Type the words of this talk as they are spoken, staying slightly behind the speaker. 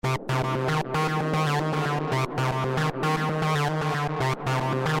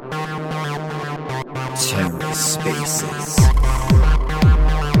TerraSpaces.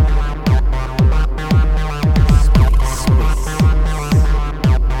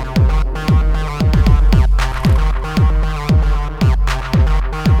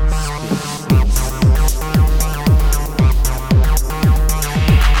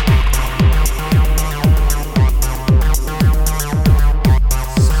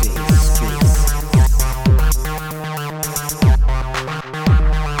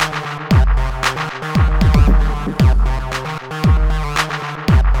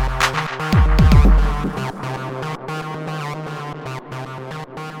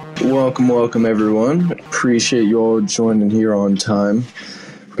 Welcome everyone. Appreciate you all joining here on time.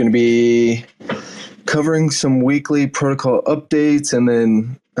 We're going to be covering some weekly protocol updates, and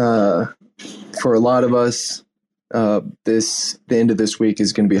then for a lot of us, the end of this week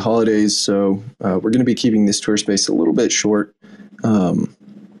is going to be holidays, so we're going to be keeping this tour space a little bit short.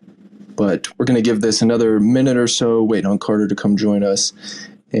 But we're going to give this another minute or so, waiting on Carter to come join us,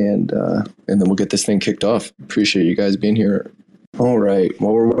 and then we'll get this thing kicked off. Appreciate you guys being here. All right,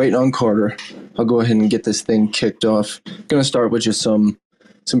 while we're waiting on Carter, I'll go ahead and get this thing kicked off. I'm going to start with just some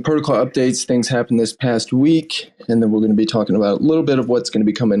protocol updates. Things happened this past week, and then we're going to be talking about a little bit of what's going to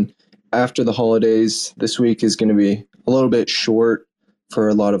be coming after the holidays. This week is going to be a little bit short for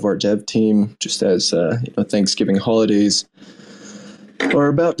a lot of our dev team, just as Thanksgiving holidays are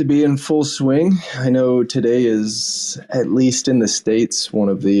about to be in full swing. I know today is, at least in the States, one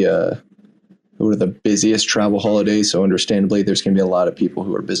of the busiest travel holidays, so understandably there's going to be a lot of people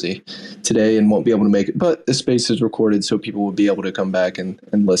who are busy today and won't be able to make it, but the space is recorded so people will be able to come back and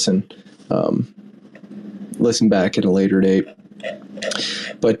listen back at a later date.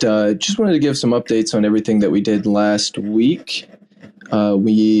 But just wanted to give some updates on everything that we did last week.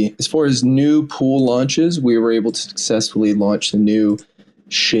 As far as new pool launches, we were able to successfully launch the new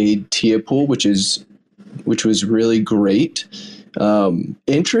Shade TIA pool, which was really great.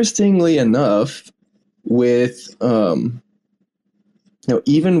 Interestingly enough, with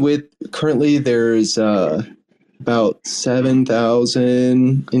even with currently there's about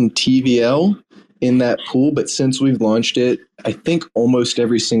 7,000 in TVL in that pool, but since we've launched it, I think almost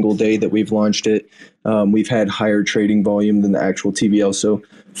every single day that we've launched it, we've had higher trading volume than the actual TVL. So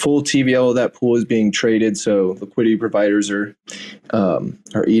full TVL of that pool is being traded. So liquidity providers are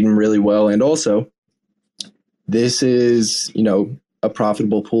eating really well, and also this is, a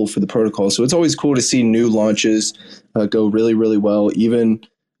profitable pool for the protocol. So it's always cool to see new launches go really, really well, even,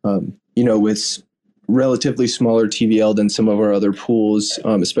 with relatively smaller TVL than some of our other pools,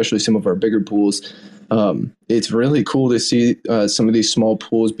 especially some of our bigger pools. It's really cool to see some of these small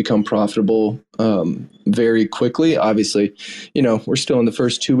pools become profitable very quickly. Obviously, we're still in the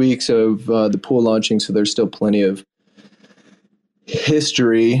first 2 weeks of the pool launching, so there's still plenty of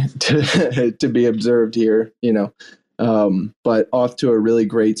history to be observed here, but off to a really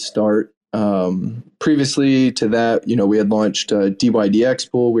great start. Previously to that, we had launched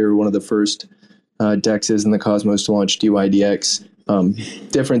DYDX pool. We were one of the first DEXs in the Cosmos to launch DYDX.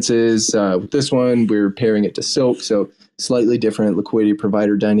 Differences with this one, we're pairing it to Silk, so slightly different liquidity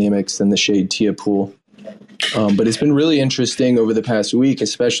provider dynamics than the Shade TIA pool. But it's been really interesting over the past week,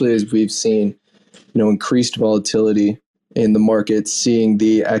 especially as we've seen, increased volatility in the markets, seeing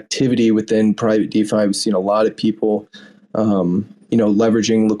the activity within private DeFi. We've seen a lot of people,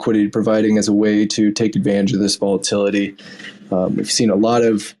 leveraging liquidity providing as a way to take advantage of this volatility. We've seen a lot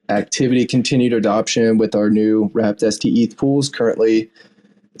of activity, continued adoption with our new Wrapped ST-ETH pools. Currently,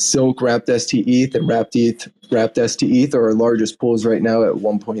 Silk Wrapped ST-ETH and Wrapped ST-ETH are our largest pools right now at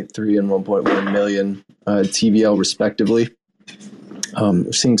 1.3 and 1.1 million TVL respectively.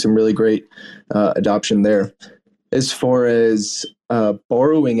 We're seeing some really great adoption there. As far as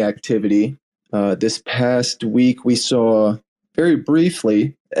borrowing activity, this past week we saw very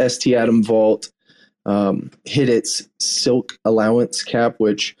briefly ST Atom Vault hit its Silk allowance cap,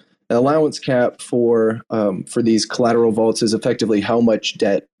 which an allowance cap for these collateral vaults is effectively how much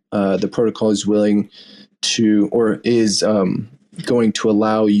debt the protocol is willing to, or is going to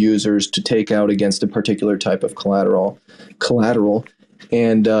allow users to take out against a particular type of collateral.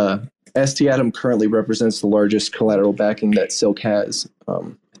 And ST Atom currently represents the largest collateral backing that Silk has. I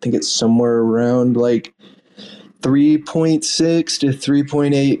think it's somewhere around like 3.6 to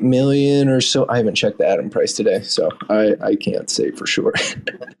 3.8 million or so. I haven't checked the Atom price today, so I can't say for sure.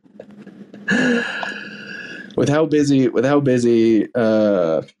 With how busy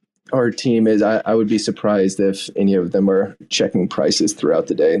our team is, I would be surprised if any of them are checking prices throughout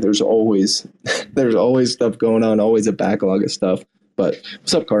the day. There's always stuff going on, always a backlog of stuff. But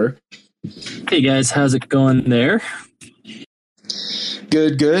what's up, Carter? Hey guys, how's it going there?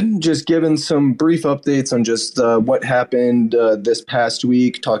 Good. Just giving some brief updates on just what happened this past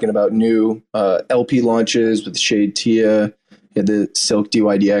week, talking about new LP launches with Shade Tia, had the Silk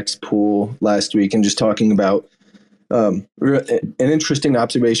DYDX pool last week, and just talking about an interesting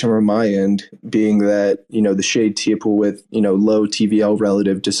observation from my end being that, the Shade Tia pool with, low TVL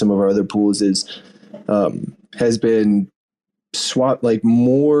relative to some of our other pools has been swapped like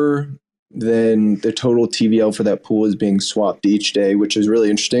more than the total TVL for that pool is being swapped each day, which is really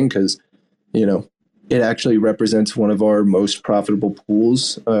interesting because, it actually represents one of our most profitable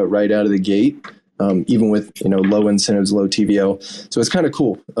pools right out of the gate, even with, low incentives, low TVL. So it's kind of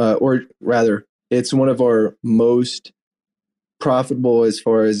cool. Or rather, it's one of our most profitable as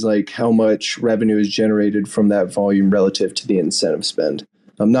far as like how much revenue is generated from that volume relative to the incentive spend.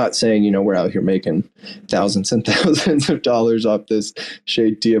 I'm not saying, we're out here making thousands and thousands of dollars off this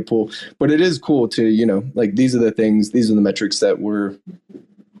Shade Tia pool, but it is cool to, like these are the metrics that we're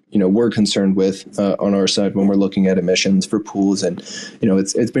concerned with on our side when we're looking at emissions for pools. And,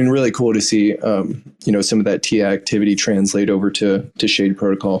 it's been really cool to see, some of that Tia activity translate over to Shade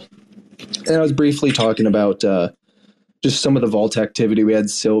Protocol. And I was briefly talking about just some of the vault activity. We had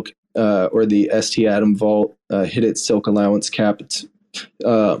Silk or the ST Atom vault hit its Silk allowance cap.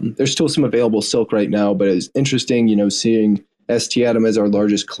 There's still some available Silk right now, but it's interesting, seeing ST Atom as our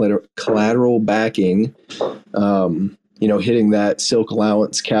largest collateral backing, hitting that Silk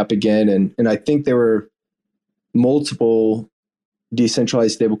allowance cap again. And I think there were multiple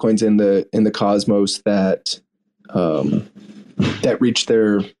decentralized stablecoins in the Cosmos that reached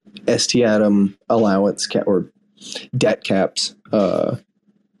their ST Atom allowance cap or debt caps,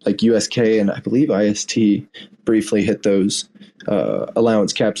 like USK and I believe IST briefly hit those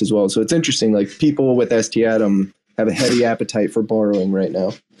allowance caps as well. So it's interesting, like people with ST Atom have a heavy appetite for borrowing right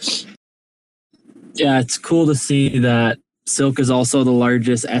now. Yeah, it's cool to see that Silk is also the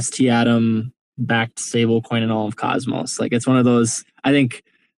largest ST Atom backed stablecoin in all of Cosmos. Like it's one of those, I think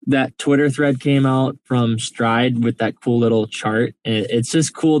that Twitter thread came out from Stride with that cool little chart. It's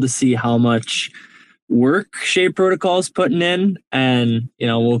just cool to see how much work Shade Protocol is putting in, and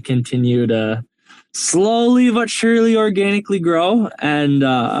we'll continue to slowly but surely organically grow, and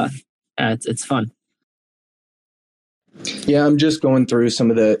it's fun. Yeah, I'm just going through some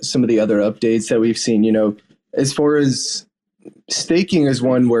of the other updates that we've seen. As far as staking is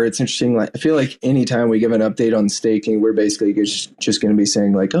one where it's interesting. Like I feel like anytime we give an update on staking, we're basically just going to be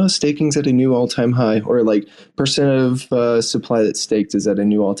saying like, oh, staking's at a new all-time high, or like percent of supply that's staked is at a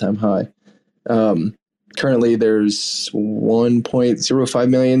new all-time high. Currently, there's 1.05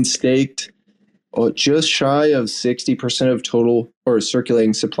 million staked, just shy of 60% of total or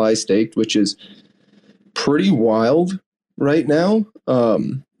circulating supply staked, which is pretty wild right now.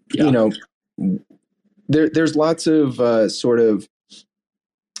 There's lots of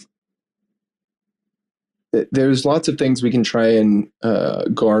there's lots of things we can try and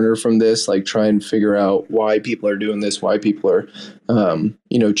garner from this, like try and figure out why people are doing this, why people are,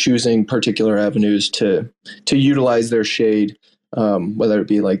 choosing particular avenues to utilize their Shade, whether it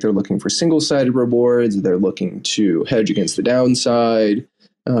be like they're looking for single-sided rewards, they're looking to hedge against the downside,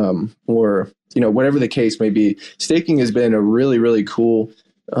 or, whatever the case may be. Staking has been a really, really cool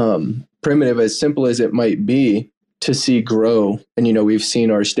primitive, as simple as it might be, to see grow. And, we've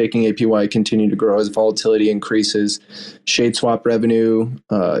seen our staking APY continue to grow as volatility increases. Shade swap revenue,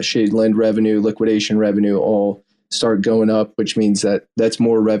 Shade lend revenue, liquidation revenue all start going up, which means that's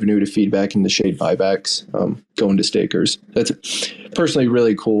more revenue to feed back into Shade buybacks, going to stakers. That's personally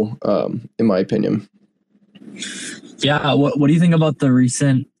really cool, in my opinion. Yeah, what do you think about the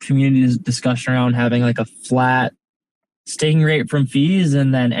recent community discussion around having like a flat staking rate from fees,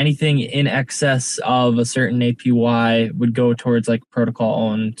 and then anything in excess of a certain APY would go towards like protocol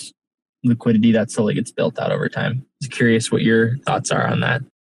owned liquidity that slowly gets built out over time? I was curious what your thoughts are on that.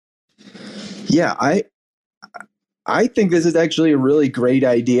 Yeah, I think this is actually a really great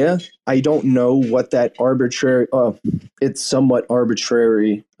idea. I don't know what that arbitrary, it's somewhat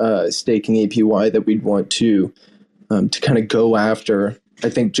arbitrary staking APY that we'd want to kind of go after. I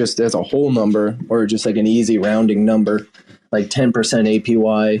think just as a whole number, or just like an easy rounding number, like 10%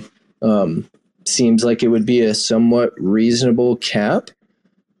 APY seems like it would be a somewhat reasonable cap.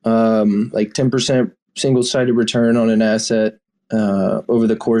 Like 10% single-sided return on an asset over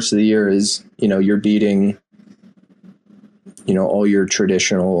the course of the year is, you're beating, all your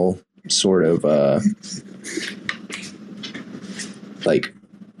traditional sort of like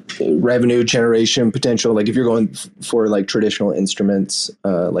revenue generation potential. Like if you're going for like traditional instruments,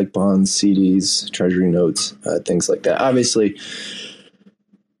 like bonds, CDs, treasury notes, things like that. Obviously,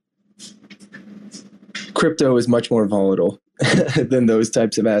 crypto is much more volatile than those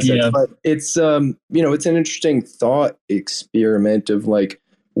types of assets. Yeah. But it's it's an interesting thought experiment of like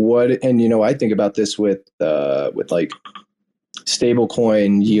what, and I think about this with like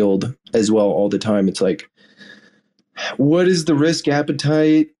stablecoin yield as well all the time. It's like, what is the risk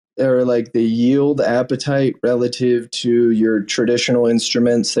appetite or like the yield appetite relative to your traditional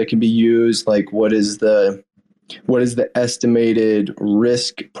instruments that can be used? Like what is the estimated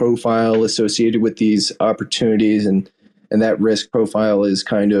risk profile associated with these opportunities, and that risk profile is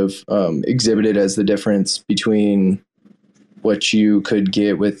kind of exhibited as the difference between what you could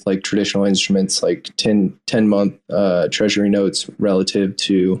get with like traditional instruments like 10-month treasury notes relative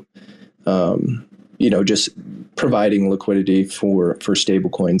to just providing liquidity for stable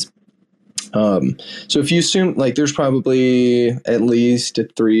coins. So if you assume like there's probably at least a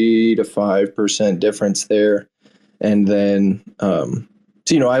 3 to 5% difference there. And then,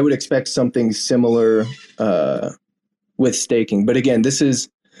 I would expect something similar with staking. But again, this is,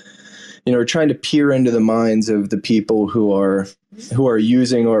 we're trying to peer into the minds of the people who are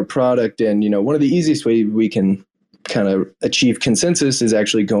using our product. And, one of the easiest ways we can kind of achieve consensus is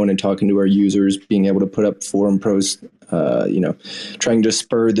actually going and talking to our users, being able to put up forum posts, trying to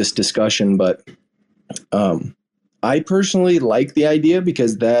spur this discussion. But I personally like the idea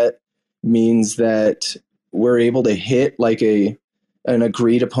because that means that we're able to hit like an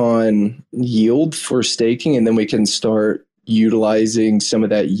agreed upon yield for staking, and then we can start utilizing some of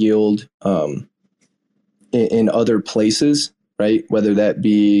that yield in other places, right? Whether that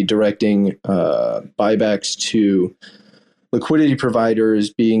be directing buybacks to liquidity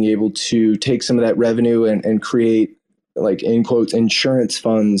providers, being able to take some of that revenue and create like in quotes insurance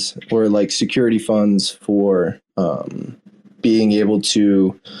funds or like security funds for being able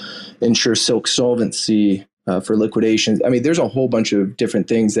to ensure Silk solvency for liquidations. I mean, there's a whole bunch of different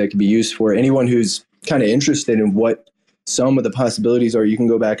things that can be used for anyone who's kind of interested in what some of the possibilities are. You can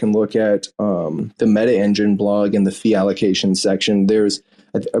go back and look at the Meta Engine blog in the fee allocation section. There's,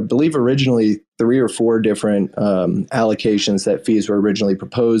 I believe, originally 3 or 4 different allocations that fees were originally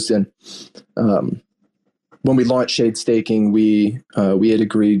proposed. And when we launched Shade Staking, we had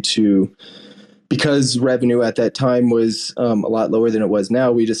agreed to, because revenue at that time was a lot lower than it was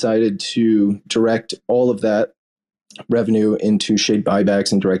now, we decided to direct all of that revenue into Shade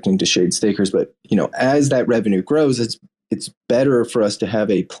buybacks and directing to Shade stakers. But, as that revenue grows, it's better for us to have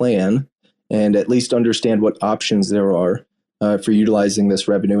a plan and at least understand what options there are for utilizing this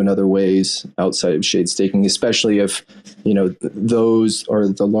revenue in other ways outside of Shade staking, especially if, those, or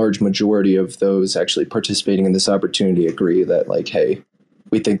the large majority of those actually participating in this opportunity, agree that like, hey,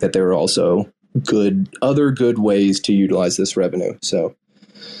 we think that there are also other good ways to utilize this revenue. So,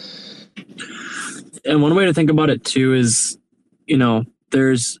 and one way to think about it too is,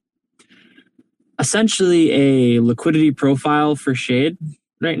 there's essentially a liquidity profile for Shade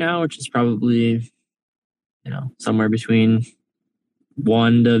right now, which is probably, somewhere between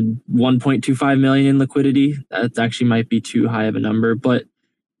 1 to 1.25 million in liquidity. That actually might be too high of a number, but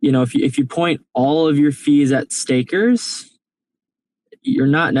if you point all of your fees at stakers, you're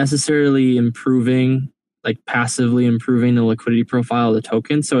not necessarily passively improving the liquidity profile of the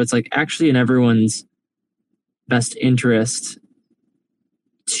token. So it's like actually in everyone's best interest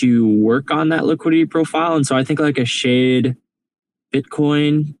to work on that liquidity profile. And so I think like a Shade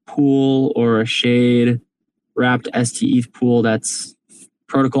Bitcoin pool or a Shade wrapped STETH pool that's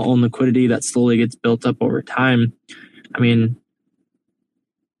protocol owned liquidity that slowly gets built up over time. I mean,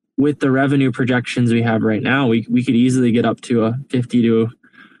 with the revenue projections we have right now, we could easily get up to a $50,000 to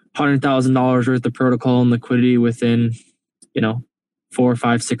 $100,000 worth of protocol and liquidity within, 4,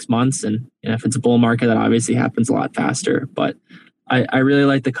 5, 6 months. And if it's a bull market, that obviously happens a lot faster. But I really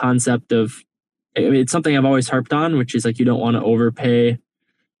like the concept of, it's something I've always harped on, which is like you don't want to overpay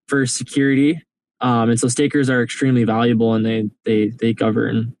for security. And so stakers are extremely valuable and they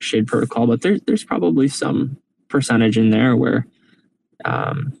govern Shade protocol, but there's probably some percentage in there where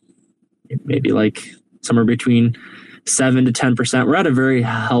maybe like somewhere between 7 to 10%. We're at a very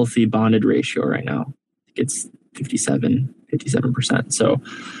healthy bonded ratio right now. I think it's 57%. So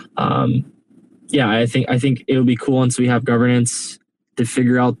I think it would be cool once we have governance to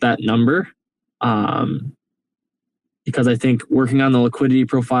figure out that number. Because I think working on the liquidity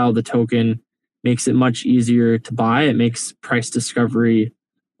profile of the token makes it much easier to buy. It makes price discovery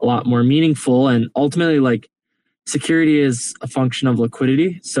a lot more meaningful. And ultimately, like, security is a function of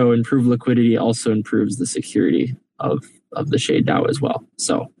liquidity. So improved liquidity also improves the security of the Shade DAO as well.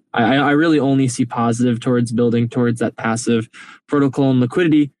 So I really only see positive towards building towards that passive protocol and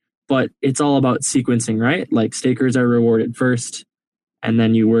liquidity, but it's all about sequencing, right? Like stakers are rewarded first, and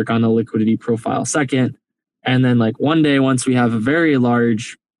then you work on the liquidity profile second. And then like one day, once we have a very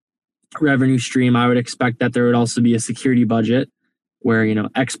large revenue stream, I would expect that there would also be a security budget where,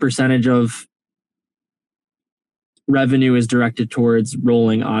 X percentage of revenue is directed towards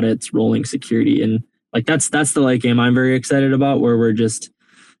rolling audits, rolling security. And like that's the late game I'm very excited about, where we're just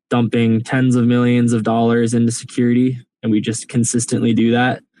dumping tens of millions of dollars into security, and we just consistently do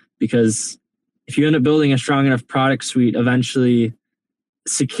that. Because if you end up building a strong enough product suite, eventually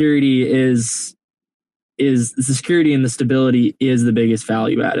security is the security and the stability is the biggest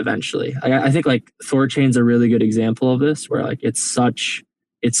value add eventually. I think like Thorchain's a really good example of this, where like it's such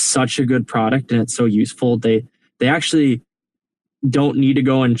a good product and it's so useful. They actually don't need to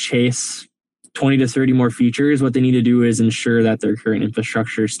go and chase 20 to 30 more features. What they need to do is ensure that their current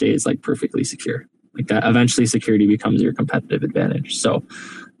infrastructure stays like perfectly secure. Like that, eventually security becomes your competitive advantage. So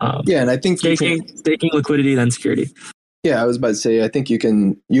and I think staking liquidity, then security. Yeah, I was about to say, I think you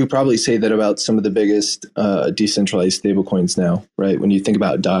probably say that about some of the biggest decentralized stablecoins now, right? When you think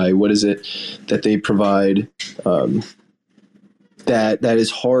about DAI, what is it that they provide that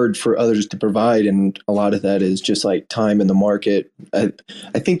is hard for others to provide? And a lot of that is just like time in the market. I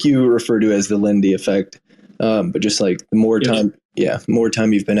think you refer to it as the Lindy effect, but just like the more time, more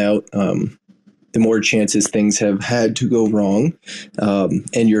time you've been out, the more chances things have had to go wrong,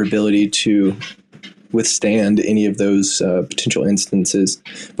 and your ability to withstand any of those potential instances.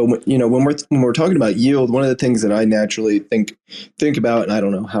 But when we're talking about yield, one of the things that I naturally think about, and I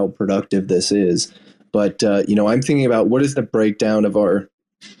don't know how productive this is, but I'm thinking about what is the breakdown of our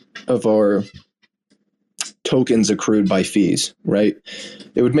tokens accrued by fees, right?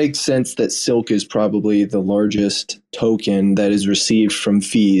 It would make sense that Silk is probably the largest token that is received from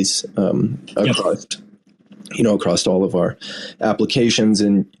fees across all of our applications,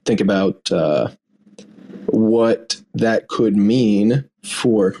 and think about what that could mean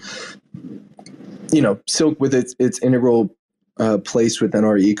for Silk with its integral place within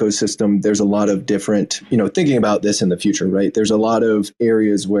our ecosystem. There's a lot of different, thinking about this in the future, right? There's a lot of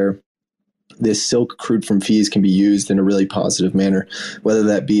areas where this Silk accrued from fees can be used in a really positive manner, whether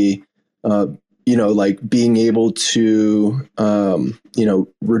that be like being able to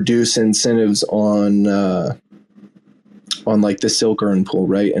reduce incentives on like the Silk earn pool,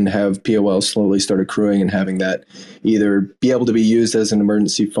 right? And have POL slowly start accruing and having that either be able to be used as an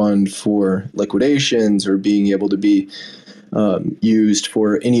emergency fund for liquidations, or being able to be used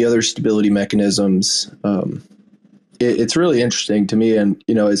for any other stability mechanisms. It's really interesting to me. And,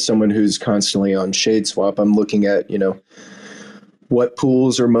 as someone who's constantly on Shadeswap, I'm looking at, what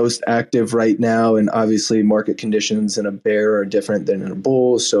pools are most active right now. And obviously market conditions in a bear are different than in a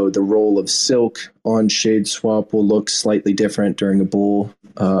bull. So the role of Silk on Shadeswap will look slightly different during a bull.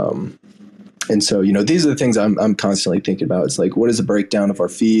 And so, these are the things I'm constantly thinking about. It's like, what is the breakdown of our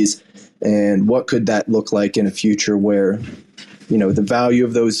fees, and what could that look like in a future where, the value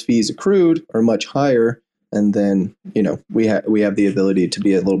of those fees accrued are much higher. And then, we have the ability to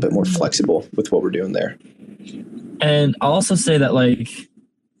be a little bit more flexible with what we're doing there. And I'll also say that like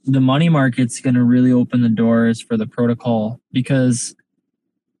the money market's going to really open the doors for the protocol, because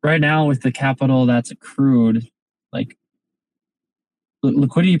right now with the capital that's accrued, like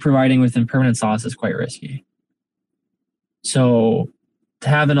liquidity providing with impermanence loss is quite risky. So to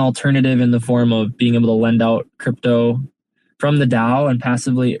have an alternative in the form of being able to lend out crypto from the DAO and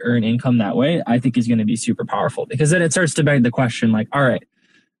passively earn income that way, I think is going to be super powerful, because then it starts to beg the question, like, all right,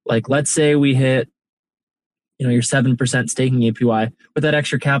 like let's say we hit your 7% staking APY. With that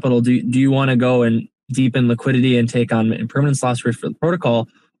extra capital, do you want to go and deepen liquidity and take on impermanence loss risk for the protocol,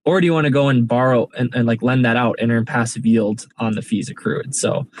 or do you want to go and borrow and like lend that out and earn passive yield on the fees accrued?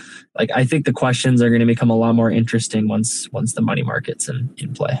 So like I think the questions are going to become a lot more interesting once the money market's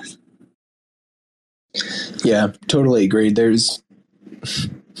in play. Yeah, totally agreed. It's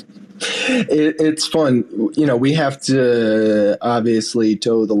fun. We have to obviously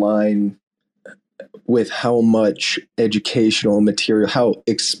toe the line with how much educational material, how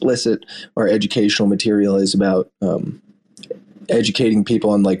explicit our educational material is about educating people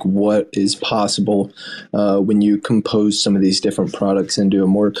on like what is possible when you compose some of these different products into a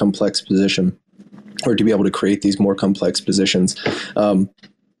more complex position, or to be able to create these more complex positions.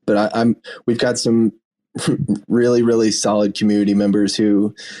 But we've got some really, really solid community members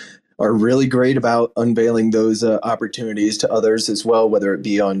who are really great about unveiling those opportunities to others as well, whether it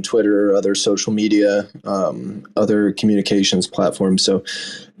be on Twitter or other social media, other communications platforms. So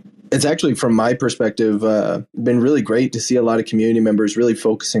it's actually, from my perspective, been really great to see a lot of community members really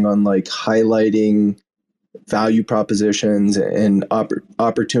focusing on like highlighting value propositions and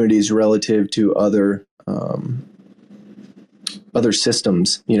opportunities relative to other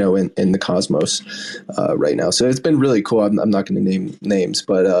systems, in the cosmos right now. So it's been really cool. I'm not going to name names,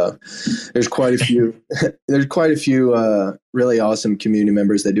 but there's quite a few. There's quite a few really awesome community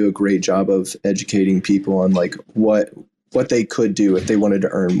members that do a great job of educating people on like what they could do if they wanted to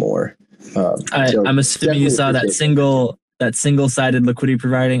earn more. I'm assuming you saw that single-sided liquidity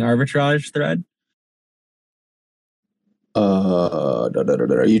providing arbitrage thread.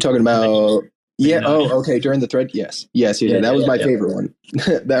 Are you talking about? Yeah. Oh, okay. During the thread, yes. That was my favorite one.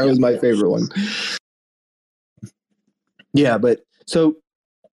 That was my favorite one. Yeah, but so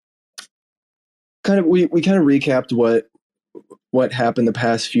kind of we kind of recapped what happened the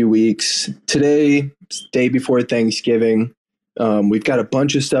past few weeks. Today, day before Thanksgiving, we've got a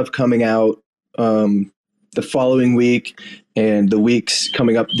bunch of stuff coming out the following week and the weeks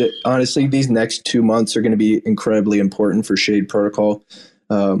coming up. Honestly, these next 2 months are going to be incredibly important for Shade Protocol.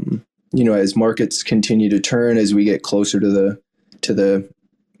 As markets continue to turn, as we get closer to the,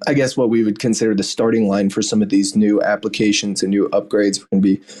 I guess what we would consider the starting line for some of these new applications and new upgrades we're going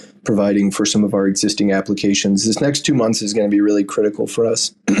to be providing for some of our existing applications. This next 2 months is going to be really critical for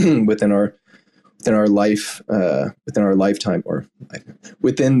us within our life, within our lifetime, or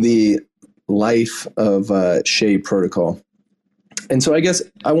within the life of Shade Protocol. And so I guess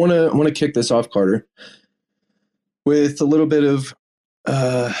I want to kick this off, Carter, with a little bit of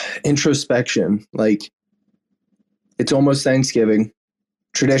introspection. Like, it's almost Thanksgiving.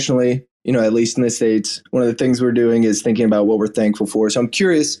 Traditionally, at least in the States, one of the things we're doing is thinking about what we're thankful for. So I'm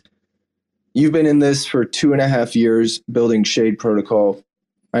curious, you've been in this for 2.5 years building Shade Protocol.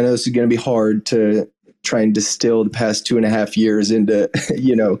 I know this is going to be hard to try and distill the past 2.5 years into,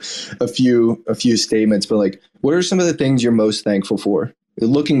 a few statements, but like, what are some of the things you're most thankful for?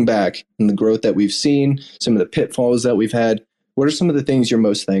 Looking back in the growth that we've seen, some of the pitfalls that we've had, what are some of the things you're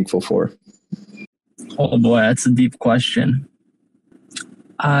most thankful for? Oh boy, that's a deep question.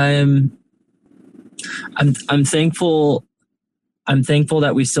 I'm thankful. I'm thankful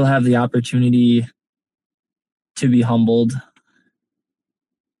that we still have the opportunity to be humbled.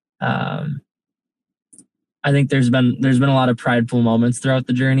 I think there's been a lot of prideful moments throughout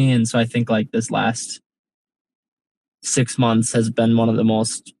the journey, and so I think like this last 6 months has been one of the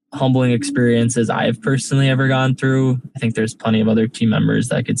most humbling experiences I've personally ever gone through. I think there's plenty of other team members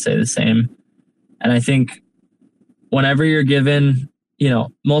that could say the same. And I think whenever you're given,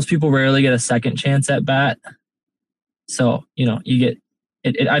 most people rarely get a second chance at bat. So, you get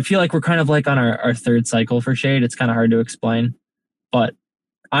it. I feel like we're kind of like on our third cycle for Shade. It's kind of hard to explain, but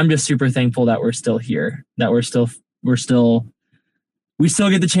I'm just super thankful that we're still here, that we still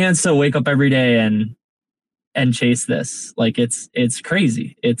get the chance to wake up every day and chase this. Like it's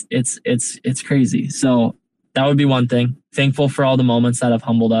crazy. It's crazy. So that would be one thing. Thankful for all the moments that have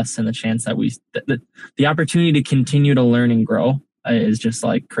humbled us and the chance that the opportunity to continue to learn and grow is just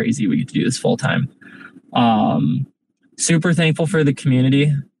like crazy. We get to do this full time. Super thankful for the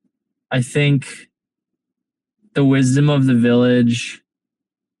community. I think the wisdom of the village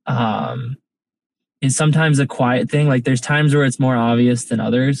is sometimes a quiet thing. Like there's times where it's more obvious than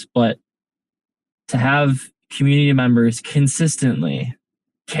others, but to have community members consistently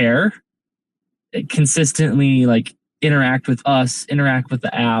care, consistently like interact with us, interact with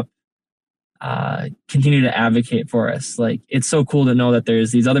the app, continue to advocate for us. Like it's so cool to know that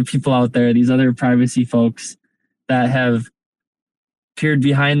there's these other people out there, these other privacy folks that have peered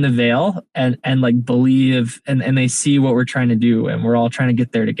behind the veil and like believe and they see what we're trying to do, and we're all trying to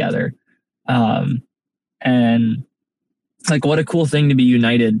get there together. And like what a cool thing to be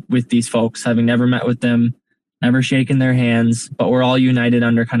united with these folks, having never met with them, never shaken their hands, but we're all united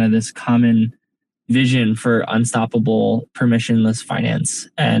under kind of this common vision for unstoppable permissionless finance.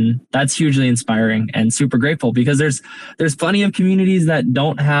 And that's hugely inspiring and super grateful, because there's plenty of communities that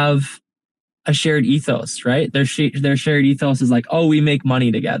don't have a shared ethos, right? Their shared ethos is like, oh, we make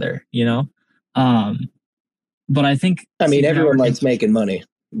money together, but I think, everyone likes making money,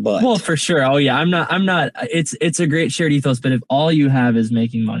 but well, for sure. Oh yeah. I'm not, it's a great shared ethos, but if all you have is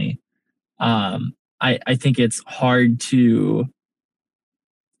making money, I think it's hard to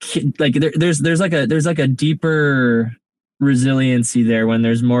like, there's like a deeper resiliency there when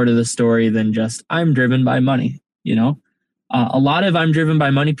there's more to the story than just I'm driven by money. A lot of I'm driven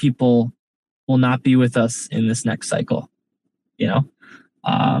by money people will not be with us in this next cycle. So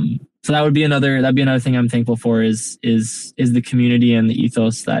that'd be another thing I'm thankful for is the community and the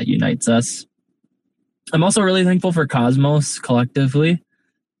ethos that unites us. I'm also really thankful for Cosmos collectively.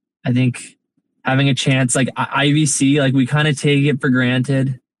 I think having a chance like IVC, like we kind of take it for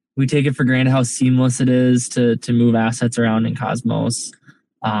granted. We take it for granted how seamless it is to move assets around in Cosmos.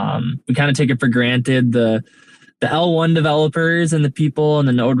 We kind of take it for granted the L1 developers and the people and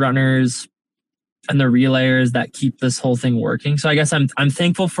the node runners and the relayers that keep this whole thing working. So I guess I'm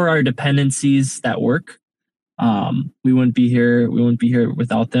thankful for our dependencies that work. We wouldn't be here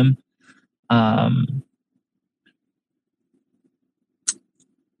without them.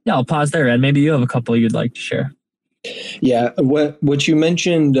 Yeah, I'll pause there, Ed. Maybe you have a couple you'd like to share. Yeah, what you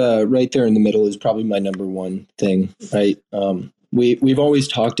mentioned right there in the middle is probably my number one thing, right? We've always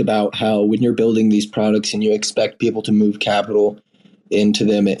talked about how when you're building these products and you expect people to move capital into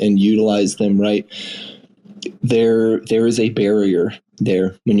them and utilize them, right? There is a barrier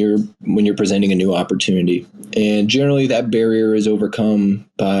there when you're presenting a new opportunity, and generally that barrier is overcome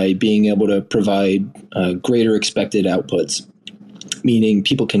by being able to provide greater expected outputs. Meaning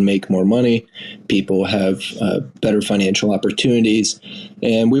people can make more money, people have better financial opportunities.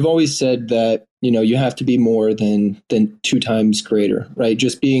 And we've always said that, you have to be more than 2 times greater, right?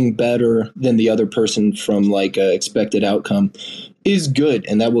 Just being better than the other person from like a expected outcome is good.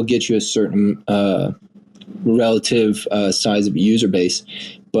 And that will get you a certain relative size of user base.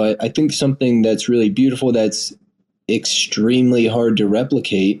 But I think something that's really beautiful, that's extremely hard to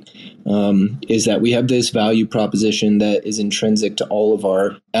replicate, is that we have this value proposition that is intrinsic to all of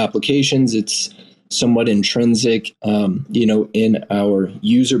our applications. It's somewhat intrinsic, in our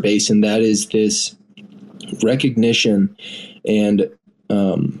user base, and that is this recognition and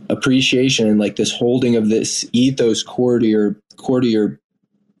appreciation, like this holding of this ethos core to your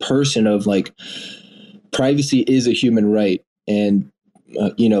person of like privacy is a human right, and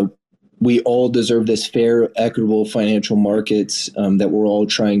we all deserve this fair, equitable financial markets that we're all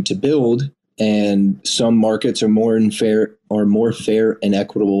trying to build. And some markets are more fair and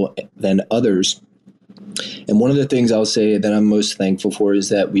equitable than others. And one of the things I'll say that I'm most thankful for is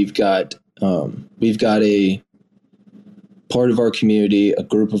that we've got a part of our community, a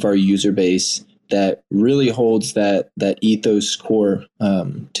group of our user base that really holds that ethos core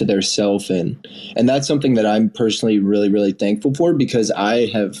to their self, and that's something that I'm personally really, really thankful for, because I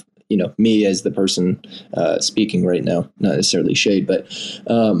have, me as the person speaking right now, not necessarily shade, but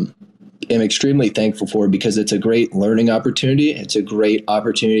am extremely thankful for, because it's a great learning opportunity. It's a great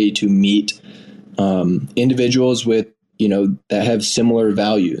opportunity to meet individuals with, that have similar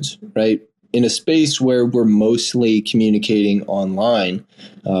values, right? In a space where we're mostly communicating online,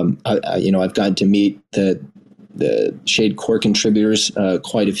 I've gotten to meet the Shade Core contributors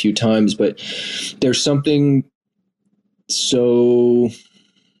quite a few times, but there's something so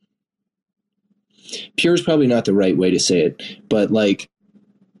pure is probably not the right way to say it, but like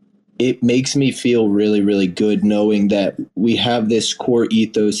it makes me feel really, really good knowing that we have this core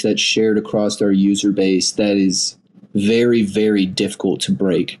ethos that's shared across our user base that is very, very difficult to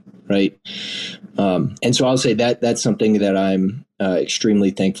break, right? And so I'll say that that's something that I'm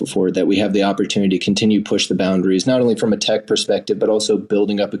extremely thankful for, that we have the opportunity to continue push the boundaries, not only from a tech perspective, but also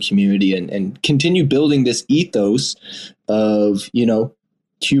building up a community and continue building this ethos of,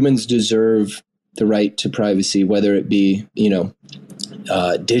 humans deserve the right to privacy, whether it be,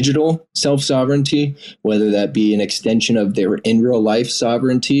 digital self-sovereignty, whether that be an extension of their in real life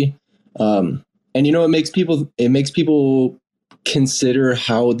sovereignty. And, it makes people consider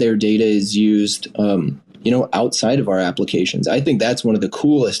how their data is used, outside of our applications. I think that's one of the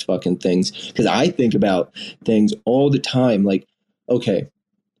coolest fucking things, because I think about things all the time. Like, okay,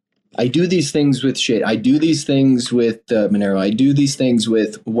 I do these things with shit. I do these things with Monero. I do these things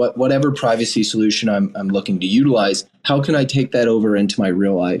with whatever privacy solution I'm looking to utilize. How can I take that over into my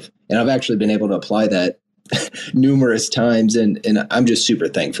real life? And I've actually been able to apply that numerous times, and I'm just super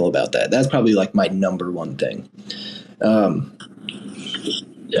thankful about that. That's probably like my number one thing.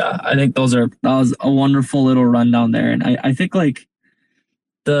 Yeah, I think that was a wonderful little rundown there, and I think like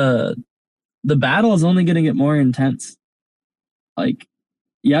the battle is only going to get more intense. Like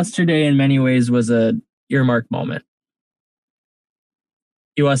yesterday, in many ways, was a earmark moment.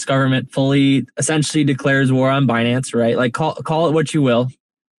 U.S. government fully, essentially declares war on Binance, right? Like call it what you will.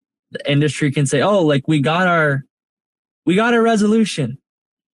 The industry can say, "Oh, like we got our resolution,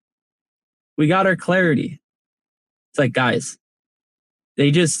 we got our clarity." It's like, guys,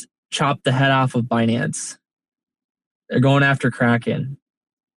 they just chopped the head off of Binance. They're going after Kraken.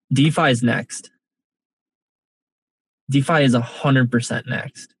 DeFi is next. DeFi is 100%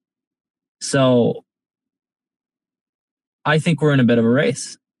 next. So I think we're in a bit of a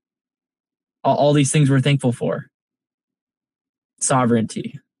race. All these things we're thankful for: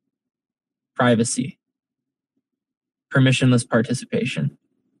 sovereignty, privacy, permissionless participation.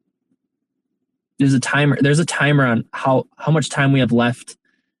 there's a timer on how much time we have left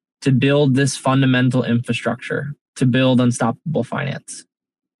to build this fundamental infrastructure, to build unstoppable finance.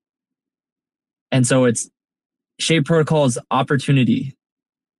 And so it's Shade Protocol's opportunity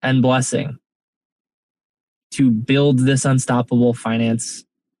and blessing to build this unstoppable finance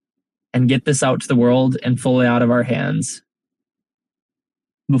and get this out to the world and fully out of our hands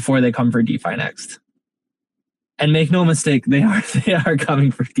before they come for DeFi next. And make no mistake, they are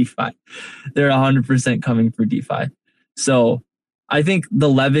coming for DeFi. They're 100% coming for DeFi. So I think the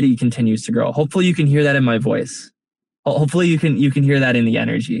levity continues to grow. Hopefully you can hear that in my voice. Hopefully you can hear that in the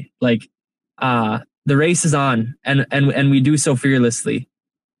energy. Like the race is on, and we do so fearlessly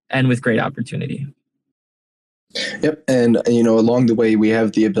and with great opportunity. Yep. And, along the way, we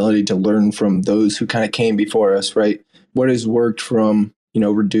have the ability to learn from those who kind of came before us, right? What has worked from,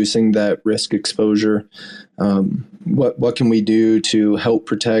 reducing that risk exposure? What can we do to help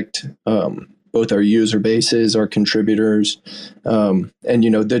protect both our user bases, our contributors, and,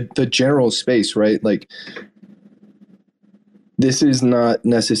 the general space, right? Like, this is not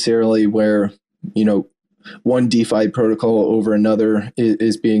necessarily where, one DeFi protocol over another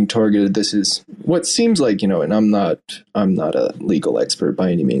is being targeted. This is what seems like, and I'm not a legal expert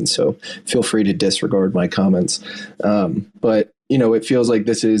by any means, so feel free to disregard my comments. But it feels like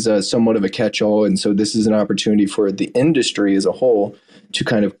this is somewhat of a catch-all, and so this is an opportunity for the industry as a whole to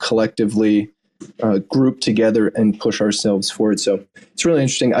kind of collectively group together and push ourselves forward. So it's really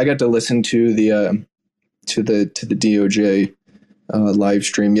interesting. I got to listen to the DOJ live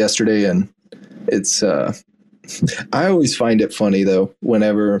stream yesterday, and it's I always find it funny though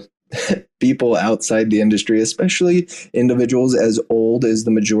whenever people outside the industry, especially individuals as old as the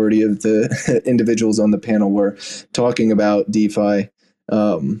majority of the individuals on the panel, were talking about DeFi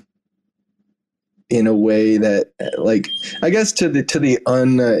in a way that, like, I guess to the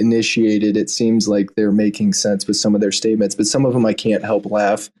uninitiated, it seems like they're making sense with some of their statements, but some of them I can't help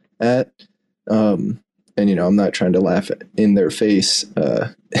laugh at. And, I'm not trying to laugh in their face,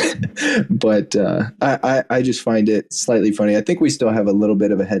 but I just find it slightly funny. I think we still have a little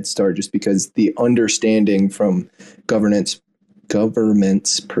bit of a head start just because the understanding from government's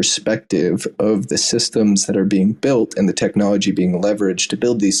perspective of the systems that are being built and the technology being leveraged to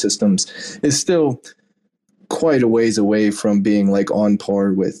build these systems is still quite a ways away from being like on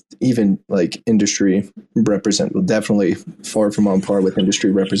par with even like industry definitely far from on par with industry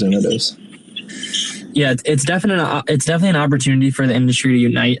representatives. Yeah, it's definitely an opportunity for the industry to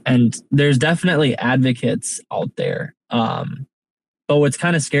unite, and there's definitely advocates out there. But what's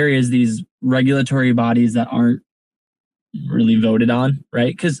kind of scary is these regulatory bodies that aren't really voted on,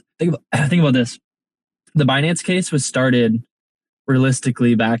 right? Because think about this. The Binance case was started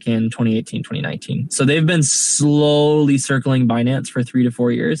realistically back in 2018, 2019. So they've been slowly circling Binance for 3 to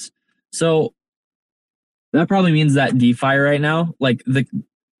 4 years. So that probably means that DeFi right now, like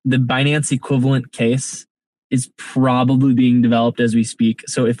the Binance equivalent case, is probably being developed as we speak.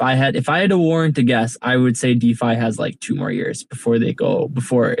 So if I had to warrant a guess, I would say DeFi has like 2 more years before the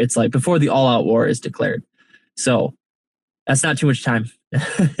all out war is declared. So that's not too much time.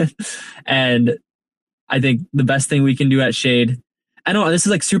 And I think the best thing we can do at Shade, I know this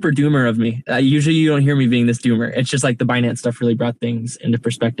is like super doomer of me. Usually you don't hear me being this doomer. It's just like the Binance stuff really brought things into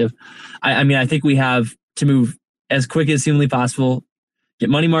perspective. I think we have to move as quick as humanly possible. Get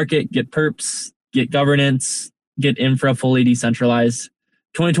money market, get perps, get governance, get infra fully decentralized.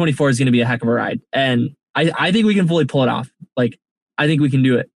 2024 is going to be a heck of a ride. And I think we can fully pull it off. Like, I think we can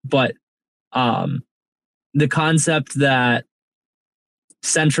do it. But the concept that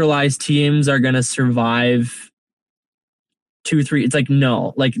centralized teams are going to survive 2-3, it's like,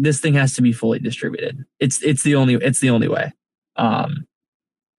 no, like this thing has to be fully distributed. It's the only way. And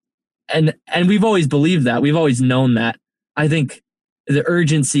we've always believed that. We've always known that. I think the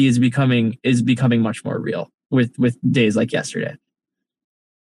urgency is becoming much more real with days like yesterday.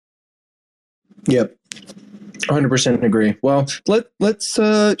 Yep. 100% agree. Well, let's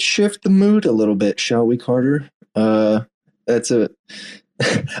shift the mood a little bit, shall we, Carter? I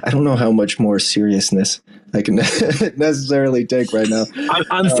don't know how much more seriousness I can necessarily take right now.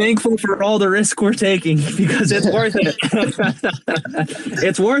 I'm thankful for all the risk we're taking because it's worth it.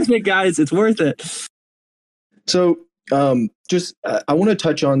 It's worth it, guys. It's worth it. So, I want to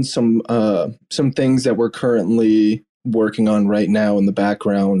touch on some things that we're currently working on right now in the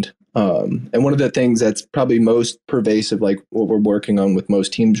background. And one of the things that's probably most pervasive, like what we're working on with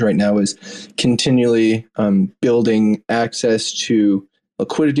most teams right now, is continually building access to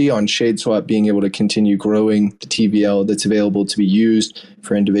liquidity on ShadeSwap, being able to continue growing the TVL that's available to be used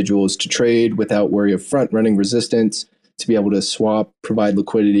for individuals to trade without worry of front running resistance. to be able to swap, provide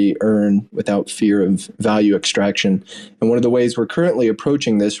liquidity, earn without fear of value extraction. And one of the ways we're currently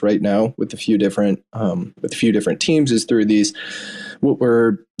approaching this right now with a few different teams is through these what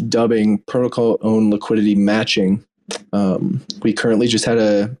we're dubbing protocol-owned liquidity matching. We currently just had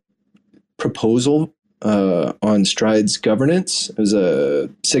a proposal on Stride's governance. It was a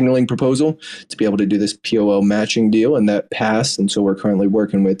signaling proposal to be able to do this POL matching deal, and that passed. And so we're currently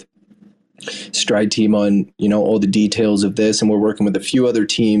working with Stride team on, all the details of this. And we're working with a few other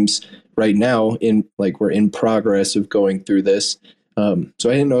teams right now we're in progress of going through this. So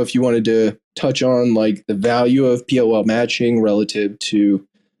I didn't know if you wanted to touch on like the value of POL matching relative to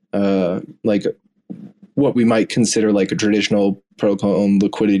like what we might consider like a traditional protocol owned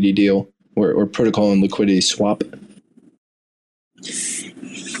liquidity deal or protocol owned liquidity swap.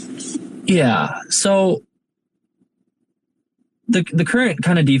 Yeah. So the current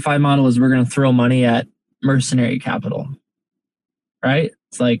kind of DeFi model is we're going to throw money at mercenary capital, right?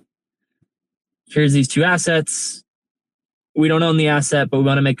 It's like, here's these two assets. We don't own the asset, but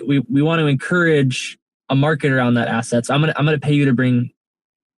we want to encourage a market around that asset. So I'm gonna pay you to bring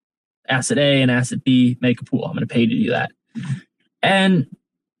asset A and asset B, make a pool. I'm gonna pay you to do that. And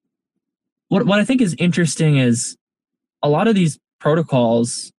what I think is interesting is a lot of these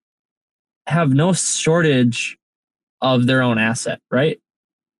protocols have no shortage of their own asset, right?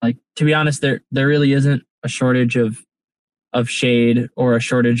 Like, to be honest, there really isn't a shortage of Shade or a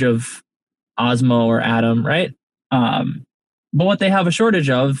shortage of Osmo or Atom, right? But what they have a shortage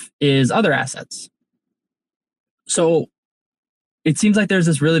of is other assets. So it seems like there's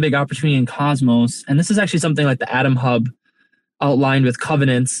this really big opportunity in Cosmos, and this is actually something like the Atom Hub outlined with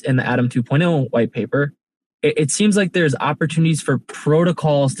covenants in the Atom 2.0 white paper. It seems like there's opportunities for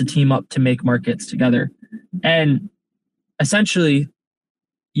protocols to team up to make markets together. And essentially,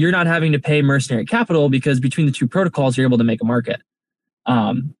 you're not having to pay mercenary capital because between the two protocols, you're able to make a market.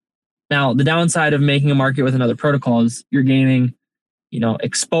 Now, the downside of making a market with another protocol is you're gaining,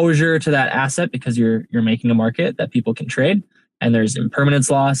 exposure to that asset because you're making a market that people can trade, and there's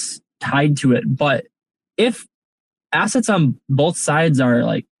impermanence loss tied to it. But if assets on both sides are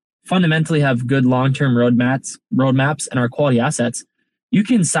like fundamentally have good long-term roadmaps and are quality assets, you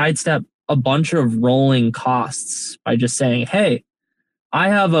can sidestep a bunch of rolling costs by just saying, hey, I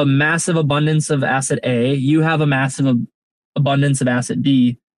have a massive abundance of asset A, you have a massive abundance of asset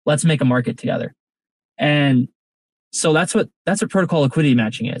B. Let's make a market together. And so that's what protocol liquidity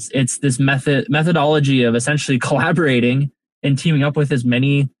matching is. It's this methodology of essentially collaborating and teaming up with as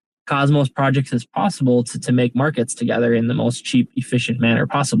many Cosmos projects as possible to make markets together in the most cheap, efficient manner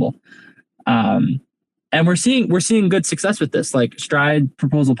possible. And we're seeing good success with this. Like, Stride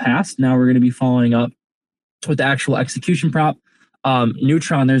proposal passed. Now we're going to be following up with the actual execution prop.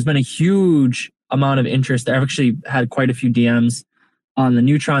 Neutron, there's been a huge amount of interest there. I've actually had quite a few DMs on the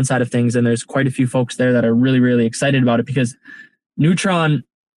Neutron side of things, and there's quite a few folks there that are really, really excited about it because Neutron,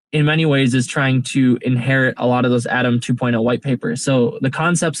 in many ways, is trying to inherit a lot of those Atom 2.0 white papers. So the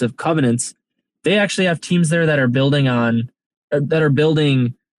concepts of covenants, they actually have teams there that are building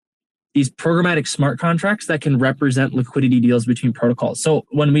these programmatic smart contracts that can represent liquidity deals between protocols. So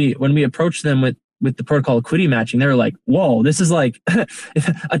when we approach them with the protocol liquidity matching, they're like, whoa, this is like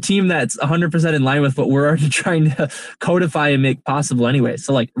a team that's 100% in line with what we're already trying to codify and make possible anyway.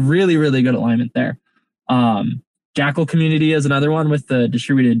 So like really, really good alignment there. Jackal community is another one with the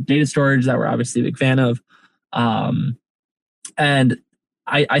distributed data storage that we're obviously a big fan of. And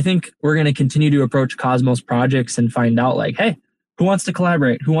I think we're going to continue to approach Cosmos projects and find out like, hey, who wants to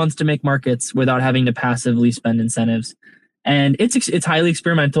collaborate? Who wants to make markets without having to passively spend incentives? And it's highly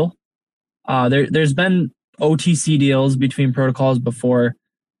experimental. There's been OTC deals between protocols before,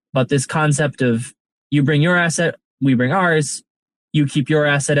 but this concept of you bring your asset, we bring ours, you keep your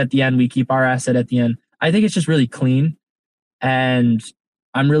asset at the end, we keep our asset at the end. I think it's just really clean, and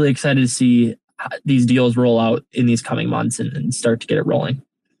I'm really excited to see these deals roll out in these coming months and start to get it rolling.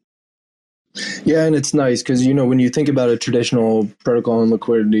 Yeah, and it's nice because, when you think about a traditional protocol and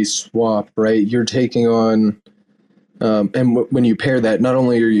liquidity swap, right, you're taking on when you pair that, not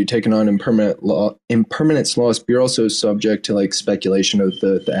only are you taking on impermanence loss, but you're also subject to like speculation of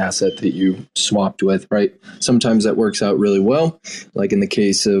the asset that you swapped with, right? Sometimes that works out really well, like in the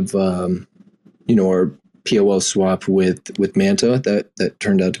case of our POL swap with Manta, that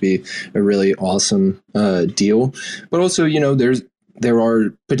turned out to be a really awesome deal. But also, there are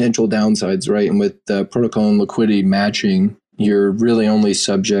potential downsides, right? And with protocol and liquidity matching, you're really only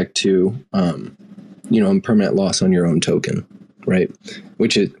subject to impermanent loss on your own token, right?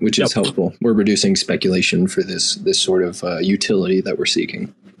 Which is helpful. We're reducing speculation for this sort of utility that we're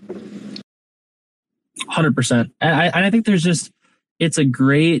seeking. 100%. And I think it's a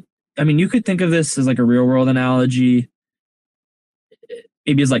great, I mean, you could think of this as like a real world analogy,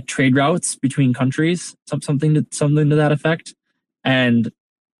 maybe as like trade routes between countries, something to that effect. And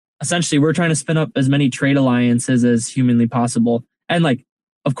essentially we're trying to spin up as many trade alliances as humanly possible. And like,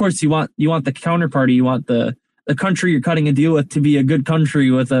 of course you want the counterparty, you want the country you're cutting a deal with to be a good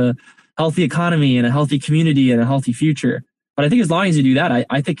country with a healthy economy and a healthy community and a healthy future. But I think as long as you do that,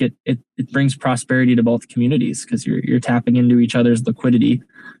 I think it brings prosperity to both communities because you're tapping into each other's liquidity,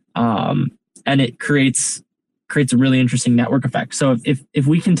 and it creates a really interesting network effect. So if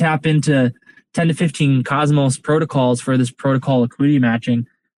we can tap into 10 to 15 Cosmos protocols for this protocol liquidity matching,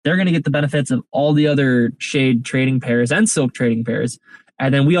 they're going to get the benefits of all the other Shade trading pairs and Silk trading pairs,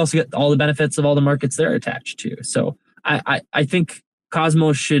 and then we also get all the benefits of all the markets they're attached to. So I think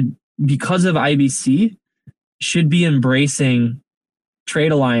Cosmos should, because of IBC, should be embracing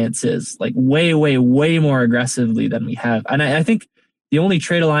trade alliances like way more aggressively than we have. And I think the only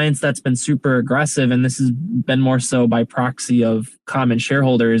trade alliance that's been super aggressive, and this has been more so by proxy of common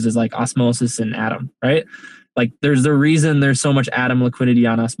shareholders, is like Osmosis and Atom, right? Like there's the reason there's so much Atom liquidity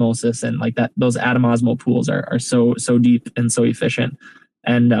on Osmosis, and like that those Atom Osmo pools are so deep and so efficient.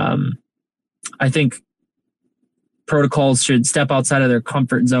 And I think protocols should step outside of their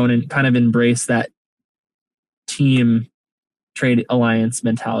comfort zone and kind of embrace that team trade alliance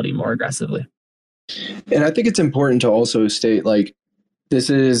mentality more aggressively. And I think it's important to also state, like, this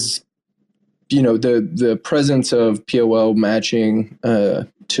is, the presence of POL matching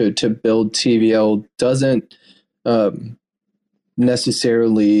to build TVL doesn't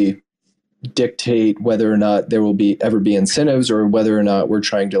necessarily dictate whether or not there will ever be incentives, or whether or not we're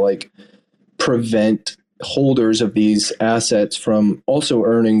trying to like prevent holders of these assets from also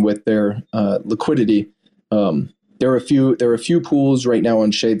earning with their liquidity. There are a few pools right now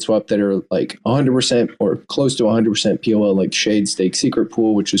on ShadeSwap that are like 100% or close to 100% POL, like Shade Stake Secret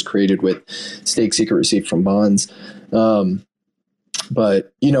Pool, which was created with stake secret received from bonds.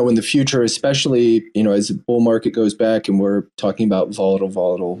 But in the future, especially as the bull market goes back and we're talking about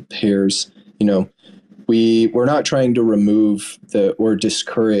volatile pairs, we're not trying to remove or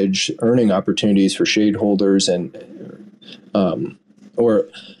discourage earning opportunities for shade holders or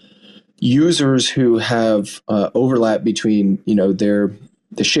users who have overlap between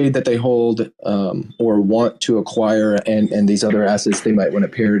the shade that they hold or want to acquire and these other assets they might want to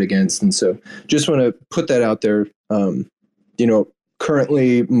pair it against. And so just want to put that out there.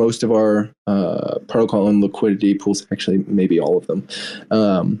 Currently most of our protocol and liquidity pools, actually maybe all of them,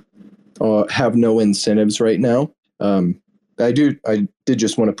 have no incentives right now. I did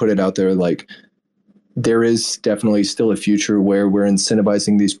just want to put it out there, like, there is definitely still a future where we're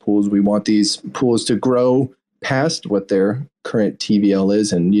incentivizing these pools. We want these pools to grow past what their current TVL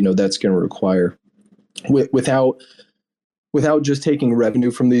is, and that's going to require without just taking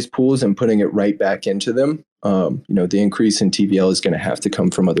revenue from these pools and putting it right back into them. The increase in TVL is going to have to come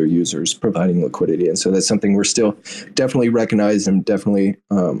from other users providing liquidity, and so that's something we're still definitely recognize and definitely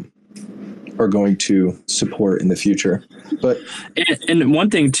are going to support in the future. But and one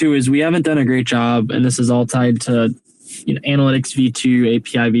thing too is we haven't done a great job, and this is all tied to analytics v2,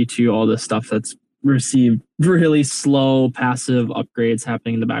 API v2, all this stuff that's received really slow passive upgrades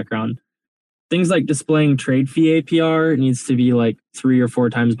happening in the background. Things like displaying trade fee APR needs to be like 3 or 4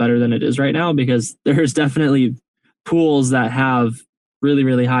 times better than it is right now, because there's definitely pools that have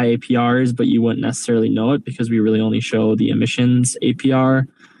really high APRs, but you wouldn't necessarily know it because we really only show the emissions APR.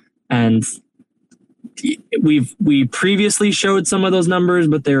 And we previously showed some of those numbers,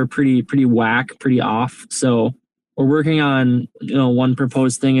 but they were pretty whack, pretty off. So we're working on, one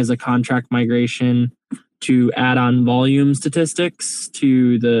proposed thing is a contract migration to add on volume statistics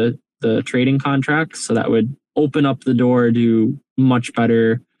to the trading contracts. So that would open up the door to much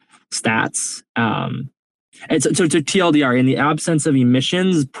better stats. And so to TLDR, in the absence of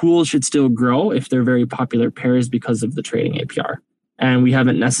emissions, pools should still grow if they're very popular pairs because of the trading APR. And we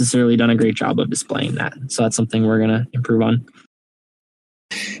haven't necessarily done a great job of displaying that. So that's something we're going to improve on.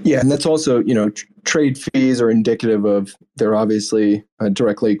 Yeah, and that's also, trade fees are indicative of, they're obviously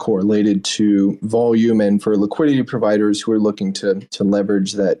directly correlated to volume, and for liquidity providers who are looking to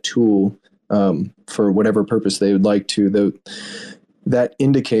leverage that tool for whatever purpose they would like to, that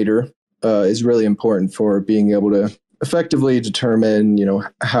indicator is really important for being able to effectively determine,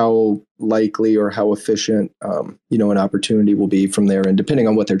 how likely or how efficient, an opportunity will be from there, and depending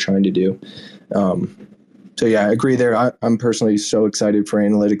on what they're trying to do. So yeah, I agree there. I'm personally so excited for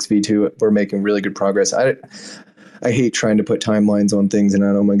Analytics V2. We're making really good progress. I hate trying to put timelines on things, and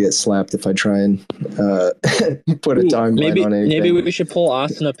I know I'm gonna get slapped if I try and put a timeline on anything. Maybe we should pull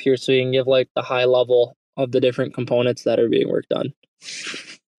Austin up here so he can give like the high level of the different components that are being worked on.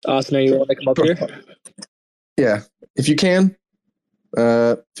 Austin, are you willing to come up here? Yeah, if you can,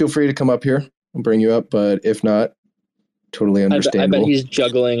 feel free to come up here. I'll bring you up, but if not, totally understandable. I bet he's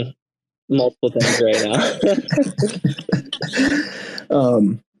juggling multiple things right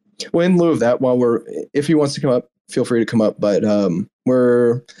now. Well, in lieu of that, if he wants to come up, feel free to come up. But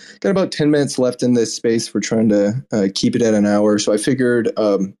we're got about 10 minutes left in this space. We're trying to keep it at an hour. So I figured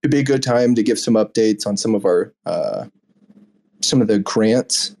it'd be a good time to give some updates on some of the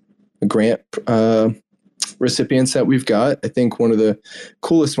grant recipients that we've got. I think one of the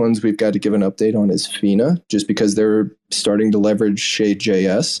coolest ones we've got to give an update on is FINA, just because they're starting to leverage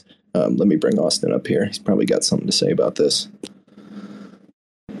Shade.js. Let me bring Austin up here. He's probably got something to say about this.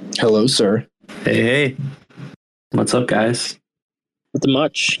 Hello, sir. Hey. What's up, guys? Not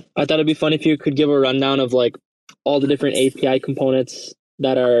much. I thought it'd be fun if you could give a rundown of like all the different API components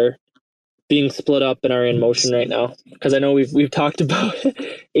that are being split up and are in motion right now. Because I know we've talked about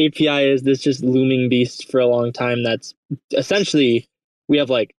API as this just looming beast for a long time. That's essentially, we have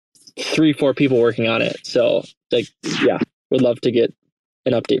like 3-4 people working on it. So like, yeah, would love to get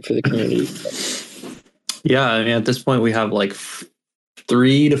an update for the community. Yeah, I mean, at this point we have like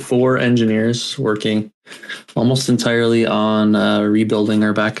 3 to 4 engineers working almost entirely on rebuilding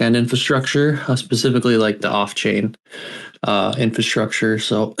our backend infrastructure, specifically like the off-chain infrastructure.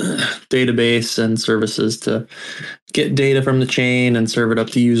 So database and services to get data from the chain and serve it up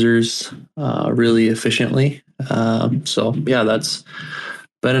to users really efficiently. So yeah, that's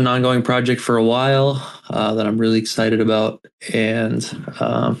been an ongoing project for a while that I'm really excited about. And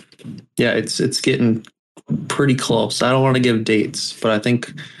yeah, it's getting pretty close. I don't want to give dates, but I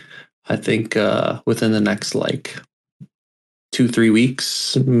think within the next like 2-3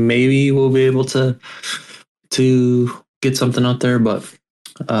 weeks, maybe we'll be able to get something out there. But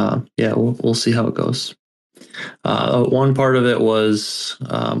yeah, we'll see how it goes. One part of it was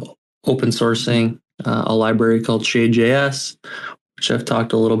open sourcing a library called Shade.js, which I've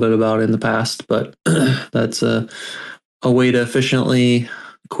talked a little bit about in the past, but that's a way to efficiently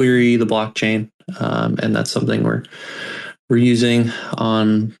query the blockchain. And that's something we're using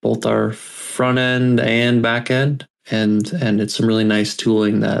on both our front end and back end. And it's some really nice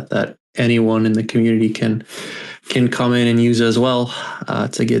tooling that anyone in the community can come in and use as well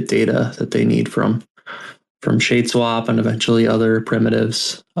to get data that they need from Shadeswap and eventually other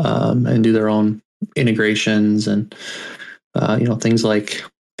primitives, and do their own integrations and things like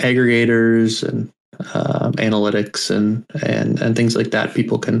aggregators and analytics and things like that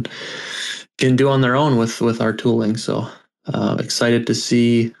people can do on their own with our tooling. So excited to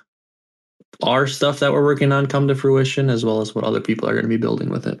see our stuff that we're working on come to fruition, as well as what other people are going to be building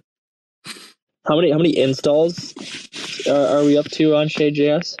with it. How many installs are we up to on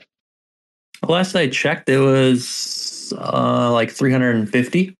Shade.js? Last I checked, it was like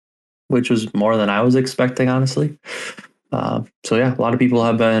 350, which was more than I was expecting, honestly. So yeah, a lot of people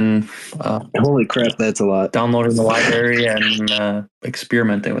have been holy crap, that's a lot, downloading the library and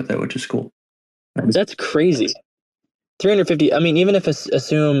experimenting with it, which is cool. That's crazy. 350. I mean, even if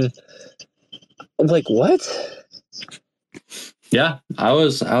assume, like, what? Yeah, I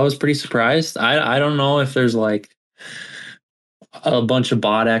was pretty surprised. I don't know if there's like a bunch of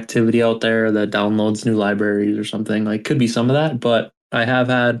bot activity out there that downloads new libraries or something. Like, could be some of that, but I have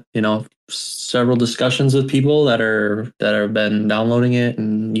had several discussions with people that have been downloading it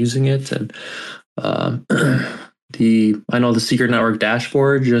and using it. And I know the Secret Network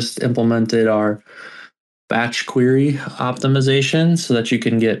dashboard just implemented our batch query optimization so that you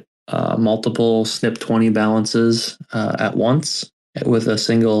can get multiple SNP20 balances at once with a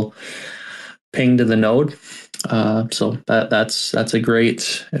single ping to the node. So that's a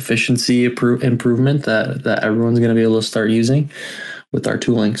great efficiency improvement that everyone's going to be able to start using with our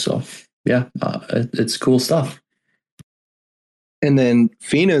tooling. So yeah, it's cool stuff. And then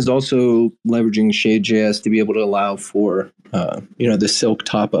FINA is also leveraging Shade.js to be able to allow for the Silk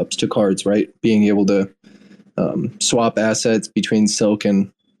top-ups to cards, right? Being able to swap assets between Silk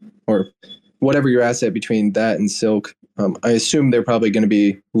or whatever your asset between that and Silk. I assume they're probably going to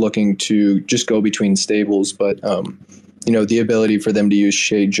be looking to just go between stables, but the ability for them to use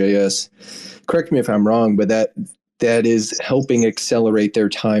Shade.js, correct me if I'm wrong, but that is helping accelerate their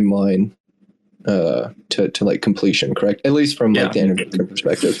timeline to like completion, correct? At least from like the integration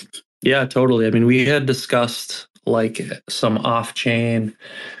perspective. Yeah, totally. I mean, we had discussed like some off-chain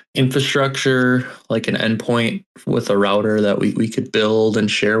infrastructure, like an endpoint with a router that we could build and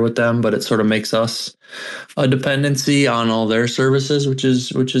share with them, but it sort of makes us a dependency on all their services, which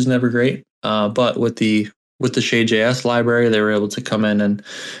is never great. But with the Shade.js library, they were able to come in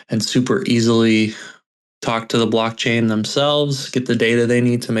and super easily talk to the blockchain themselves, get the data they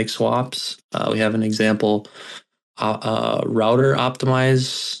need to make swaps. We have an example router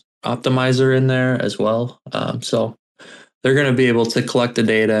optimizer in there as well. So they're going to be able to collect the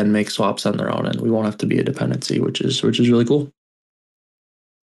data and make swaps on their own, and we won't have to be a dependency, which is really cool.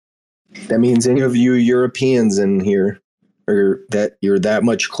 That means any of you Europeans in here are that you're that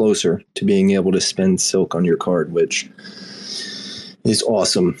much closer to being able to spend Silk on your card, which is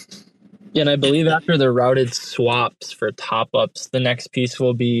awesome. Yeah, and I believe after the routed swaps for top-ups, the next piece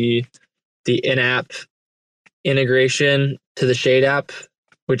will be the in-app integration to the Shade app,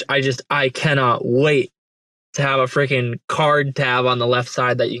 which I cannot wait to have a freaking card tab on the left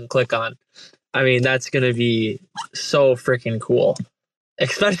side that you can click on. I mean, that's going to be so freaking cool,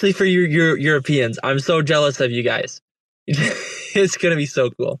 especially for your Europeans. I'm so jealous of you guys. It's going to be so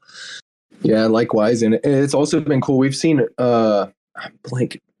cool. Yeah, likewise. And it's also been cool. We've seen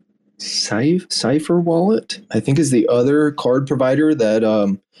Cypher Wallet, I think, is the other card provider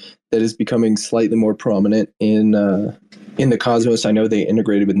that is becoming slightly more prominent in the Cosmos. I know they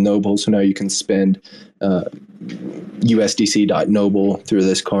integrated with Noble, so now you can spend USDC.Noble through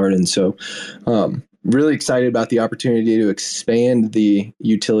this card. And so really excited about the opportunity to expand the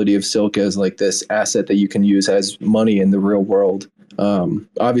utility of Silk as like this asset that you can use as money in the real world.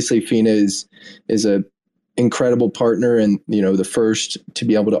 Obviously, Fina is a incredible partner, and the first to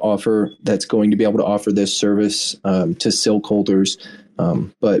be able to offer this service to Silk holders.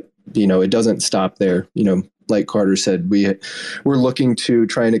 But it doesn't stop there. Like Carter said, we're looking to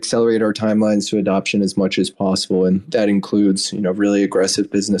try and accelerate our timelines to adoption as much as possible, and that includes really aggressive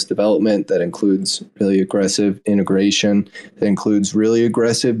business development, that includes really aggressive integration, that includes really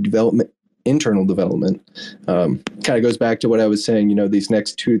aggressive internal development. Kind of goes back to what I was saying. These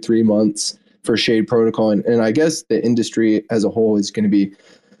next 2-3 months for Shade Protocol, and I guess the industry as a whole is going to be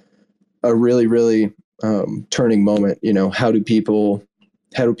a really, really turning moment.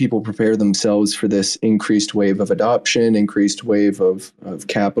 How do people prepare themselves for this increased wave of adoption, increased wave of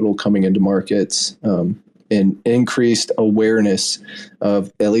capital coming into markets, and increased awareness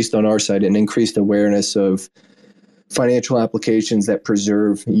of, at least on our side, an increased awareness of financial applications that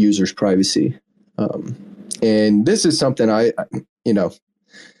preserve users' privacy. And this is something I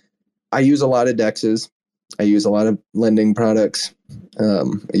use a lot of DEXs. I use a lot of lending products. I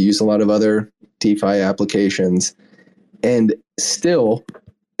use a lot of other DeFi applications. And still,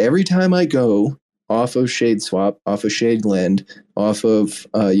 every time I go off of Shade Swap, off of Shade Lend, off of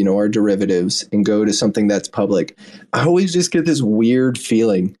our derivatives, and go to something that's public, I always just get this weird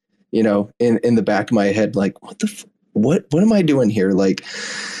feeling, in the back of my head, like, what am I doing here? Like,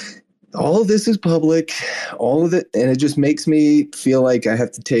 all of this is public, all of it, and it just makes me feel like I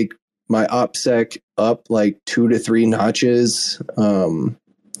have to take my OPSEC up like 2 to 3 notches.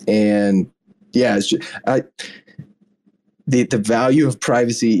 And yeah, it's just, the value of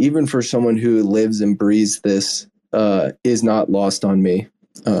privacy, even for someone who lives and breathes this, is not lost on me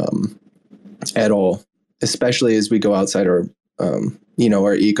at all, especially as we go outside our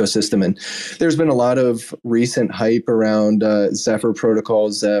ecosystem. And there's been a lot of recent hype around Zephyr Protocol,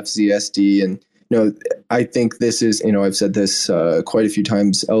 Zeph, ZSD. And, I think this is, I've said this quite a few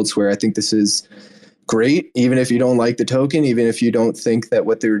times elsewhere. I think this is great, even if you don't like the token, even if you don't think that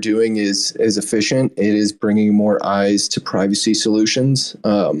what they're doing is efficient. It is bringing more eyes to privacy solutions.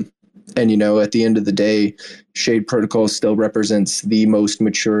 And, at the end of the day, Shade Protocol still represents the most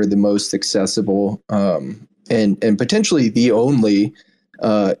mature, the most accessible, and potentially the only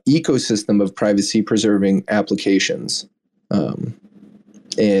ecosystem of privacy preserving applications.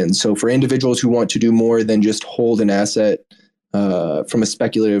 And so for individuals who want to do more than just hold an asset from a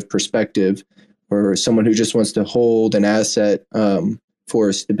speculative perspective, or someone who just wants to hold an asset for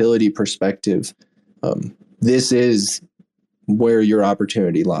a stability perspective, this is where your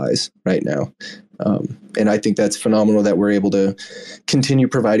opportunity lies right now. And I think that's phenomenal that we're able to continue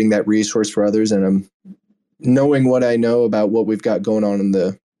providing that resource for others. And knowing what I know about what we've got going on in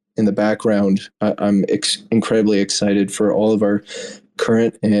the background, I'm incredibly excited for all of our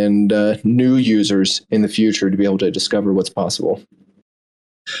current and new users in the future to be able to discover what's possible.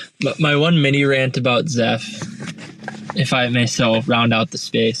 My one mini rant about Zeph, if I may so round out the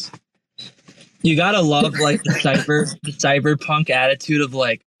space. You gotta love like the cyberpunk attitude of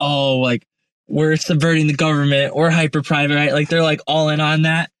like, oh, like we're subverting the government or hyper private, right? Like they're like all in on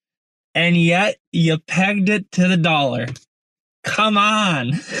that. And yet you pegged it to the dollar. come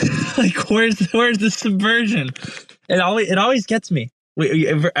on. Like, where's the subversion? It always gets me.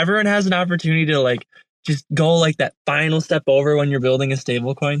 Everyone has an opportunity to like just go like that final step over when you're building a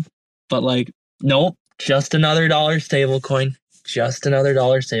stable coin, but like, nope, just another dollar stable coin, just another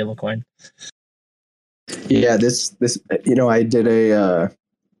dollar stable coin. Yeah, this I did a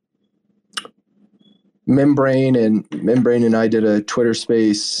Membrane and I did a Twitter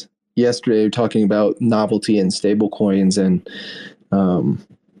space yesterday talking about novelty and stable coins, and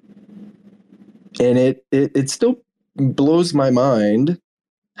it still blows my mind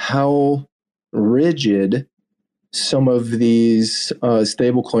how rigid some of these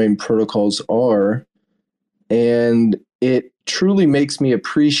stablecoin protocols are, and it truly makes me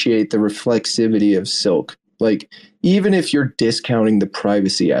appreciate the reflexivity of Silk. Like, even if you're discounting the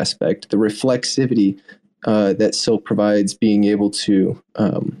privacy aspect, the reflexivity that Silk provides, being able to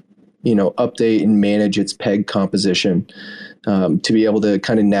update and manage its peg composition, to be able to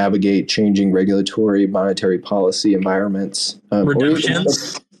kind of navigate changing regulatory monetary policy environments,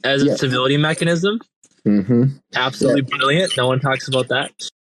 redemptions as a civility mechanism. Mm-hmm. Absolutely brilliant. No one talks about that.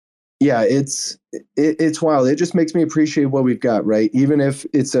 Yeah, it's wild. It just makes me appreciate what we've got, right? Even if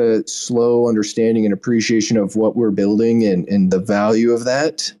it's a slow understanding and appreciation of what we're building and the value of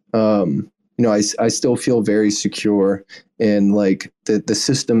that. I still feel very secure in like the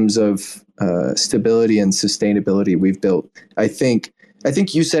systems of stability and sustainability we've built. I think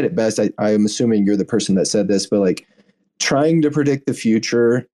you said it best. I'm assuming you're the person that said this, but like, trying to predict the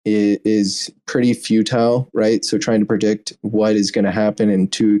future is pretty futile, right? So trying to predict what is going to happen in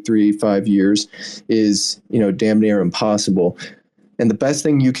 2, 3, 5 years is, damn near impossible. And the best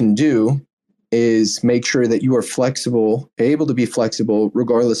thing you can do is make sure that you are able to be flexible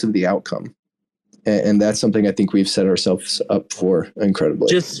regardless of the outcome. And that's something I think we've set ourselves up for incredibly.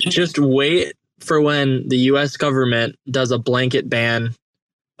 Just wait for when the U.S. government does a blanket ban.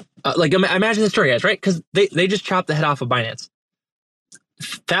 Like, imagine the story, guys, right? Because they just chopped the head off of Binance.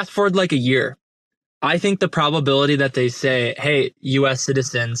 Fast forward like a year. I think the probability that they say, hey, U.S.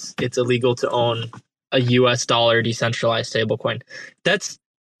 citizens, it's illegal to own a U.S. dollar decentralized stablecoin, that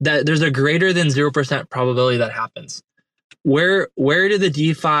there's a greater than 0% probability that happens. Where does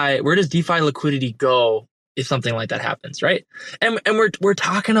DeFi liquidity go if something like that happens, right? And we're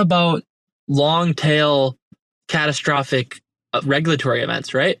talking about long tail catastrophic regulatory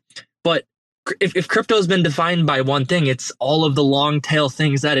events, right? But if crypto has been defined by one thing, it's all of the long tail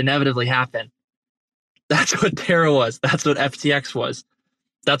things that inevitably happen. That's what Terra was. That's what FTX was.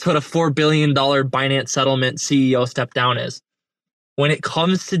 That's what a $4 billion Binance settlement CEO step down is. When it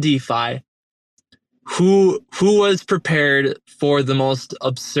comes to DeFi, who was prepared for the most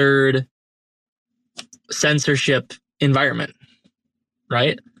absurd censorship environment,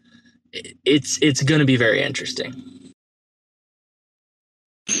 right? It's going to be very interesting.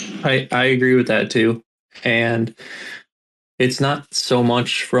 I agree with that too. And it's not so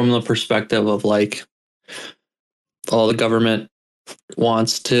much from the perspective of like, all the government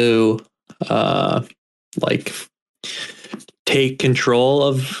wants to like take control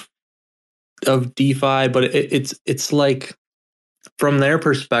of DeFi, but it's like, from their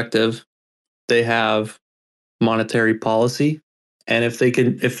perspective, they have monetary policy, and if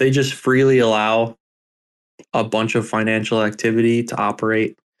they just freely allow a bunch of financial activity to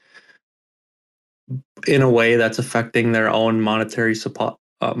operate in a way that's affecting their own monetary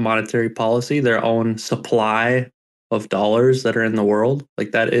policy, their own supply of dollars that are in the world,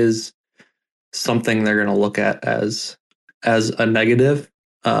 like, that is something they're going to look at as a negative,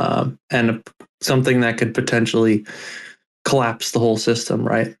 and something that could potentially collapse the whole system,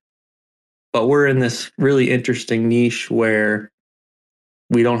 right? But we're in this really interesting niche where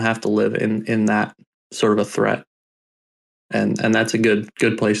we don't have to live in that sort of a threat, and that's a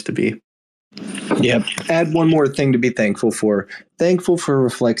good place to be. Yep. Add one more thing to be thankful for. Thankful for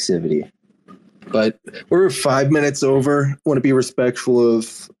reflexivity. But we're 5 minutes over. Want to be respectful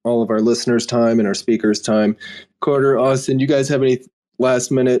of all of our listeners' time and our speakers' time. Carter, Austin, you guys have any last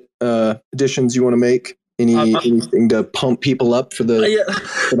minute additions you want to make? Anything to pump people up for the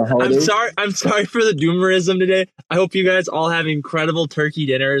holidays? I'm sorry for the doomerism today. I hope you guys all have incredible turkey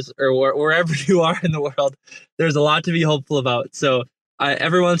dinners, or wherever you are in the world. There's a lot to be hopeful about. So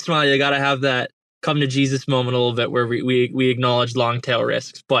every once in a while, you got to have that come to Jesus moment a little bit, where we acknowledge long tail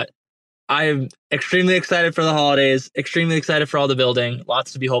risks. But I'm extremely excited for the holidays, extremely excited for all the building,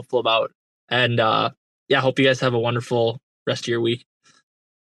 lots to be hopeful about. And hope you guys have a wonderful rest of your week.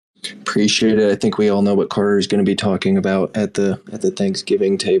 Appreciate it. I think we all know what Carter is going to be talking about at the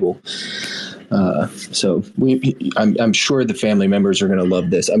Thanksgiving table. So I'm sure the family members are going to love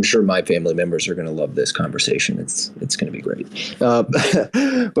this. I'm sure my family members are going to love this conversation. It's going to be great.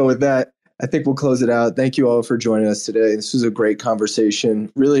 But with that, I think we'll close it out. Thank you all for joining us today. This was a great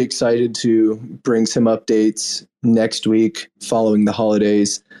conversation. Really excited to bring some updates next week following the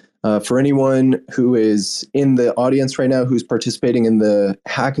holidays. For anyone who is in the audience right now, who's participating in the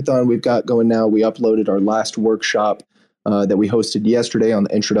hackathon we've got going now, we uploaded our last workshop that we hosted yesterday on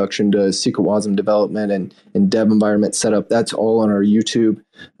the introduction to Secret WASM development and dev environment setup. That's all on our YouTube,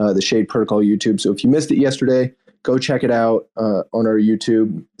 the Shade Protocol YouTube. So if you missed it yesterday, go check it out on our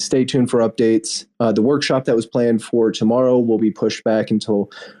YouTube. Stay tuned for updates. The workshop that was planned for tomorrow will be pushed back until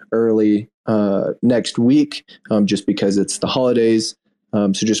early next week, just because it's the holidays.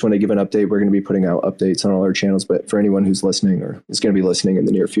 So just want to give an update. We're going to be putting out updates on all our channels, but for anyone who's listening or is going to be listening in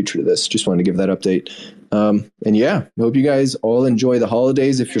the near future to this, just wanted to give that update. And yeah, hope you guys all enjoy the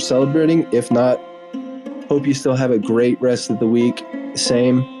holidays if you're celebrating. If not, hope you still have a great rest of the week.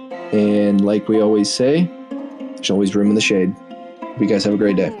 Same. And like we always say, there's always room in the shade. Hope you guys have a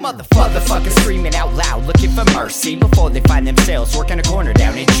great day. Motherfuckers screaming out loud, looking for mercy before they find themselves working a corner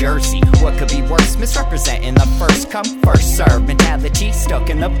down in Jersey. What could be worse? Misrepresenting the first come, first serve mentality stuck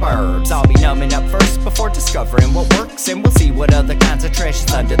in the burbs. I'll be numbing up first before discovering what works, and we'll see what other kinds of trash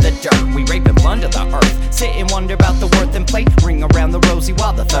is under the dirt. We rape and plunder the earth, sit and wonder about the worth and play. Ring around the rosy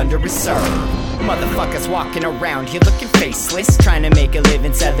while the thunder is served. Motherfuckers walking around here looking faceless, trying to make a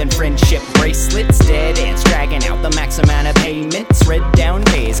living selling friendship bracelets. Dead ends dragging out the max amount of payments. Red down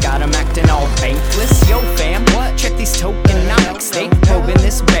days got 'em acting all bankless. Yo fam, what? Check these tokenomics. They probing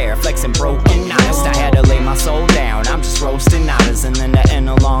this bear, flexing broken honest. I had to lay my soul down, I'm just roasting nadas. And then to end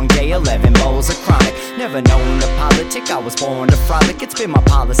a long day, 11 bowls of chronic. Never known to politic, I was born to frolic. It's been my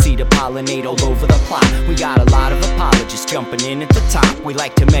policy to pollinate all over the plot. We got a lot of apologists jumping in at the top. We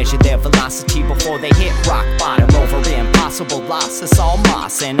like to measure their velocity before they hit rock bottom. Over impossible loss, it's all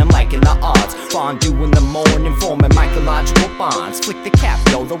moss, and I'm liking the odds. Fondue in the morning, forming mycological bonds. Flick the cap,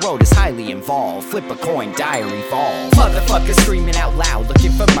 yo, the road is highly involved. Flip a coin, diary falls. Motherfuckers screaming out loud,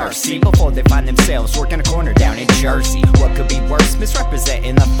 looking for mercy before they find themselves working a corner down in Jersey. What could be worse?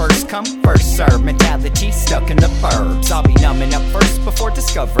 Misrepresenting the first come, first serve mentality stuck in the burbs. I'll be numbing up first before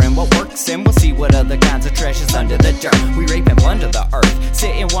discovering what works, and we'll see what other kinds of trash is under the dirt. We rape and plunder the earth,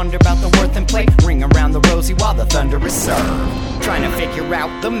 sit and wonder about the worth and play. Ring around the rosy while the thunder is served. Trying to figure out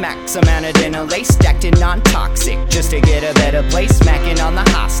the max amount of dinner lace stacked in non-toxic just to get a better place. Smacking on the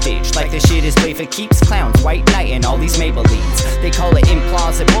hostage like the shit is play for keeps. Clowns, white knight, and all these Maybellines. They call it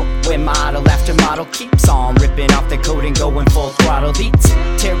implausible when model after model keeps on ripping off the coat and going full throttle beats.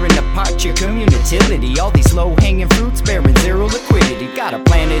 Tearing apart your community. All these low-hanging fruits bearing zero liquidity. Got a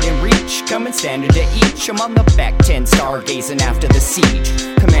planet in reach, coming standard to each. I'm on the back 10 stargazing after the siege.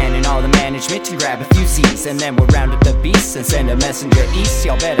 Commanding all the management to grab a few Z's, and then we'll round up the beasts and send a messenger east.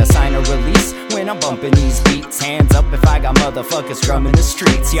 Y'all better sign a release when I'm bumping these beats. Hands up if I got motherfuckers drumming the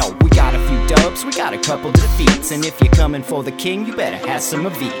streets. Yo, we got a few dubs, we got a couple defeats, and if you're coming for the king, you better have some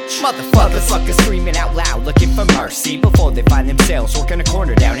of each. Motherfuckers screaming out loud, looking for mercy before they find themselves working a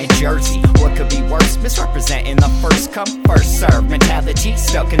corner down in Jersey. What could be worse? Misrepresenting the first come, first serve mentality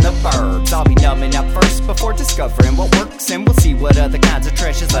stuck in the burbs. I'll be numbing up first before discovering what works, and we'll see what other kinds of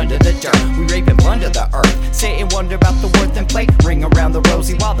trash is under the dirt. We rape and plunder the earth, sit and wonder about the worth and play. Ring around the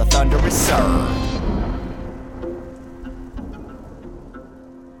rosy while the thunder is served.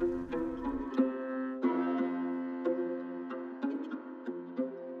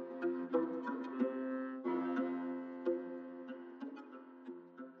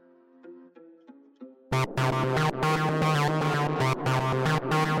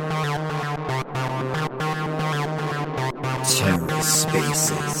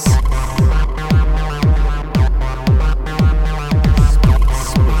 TerraSpaces.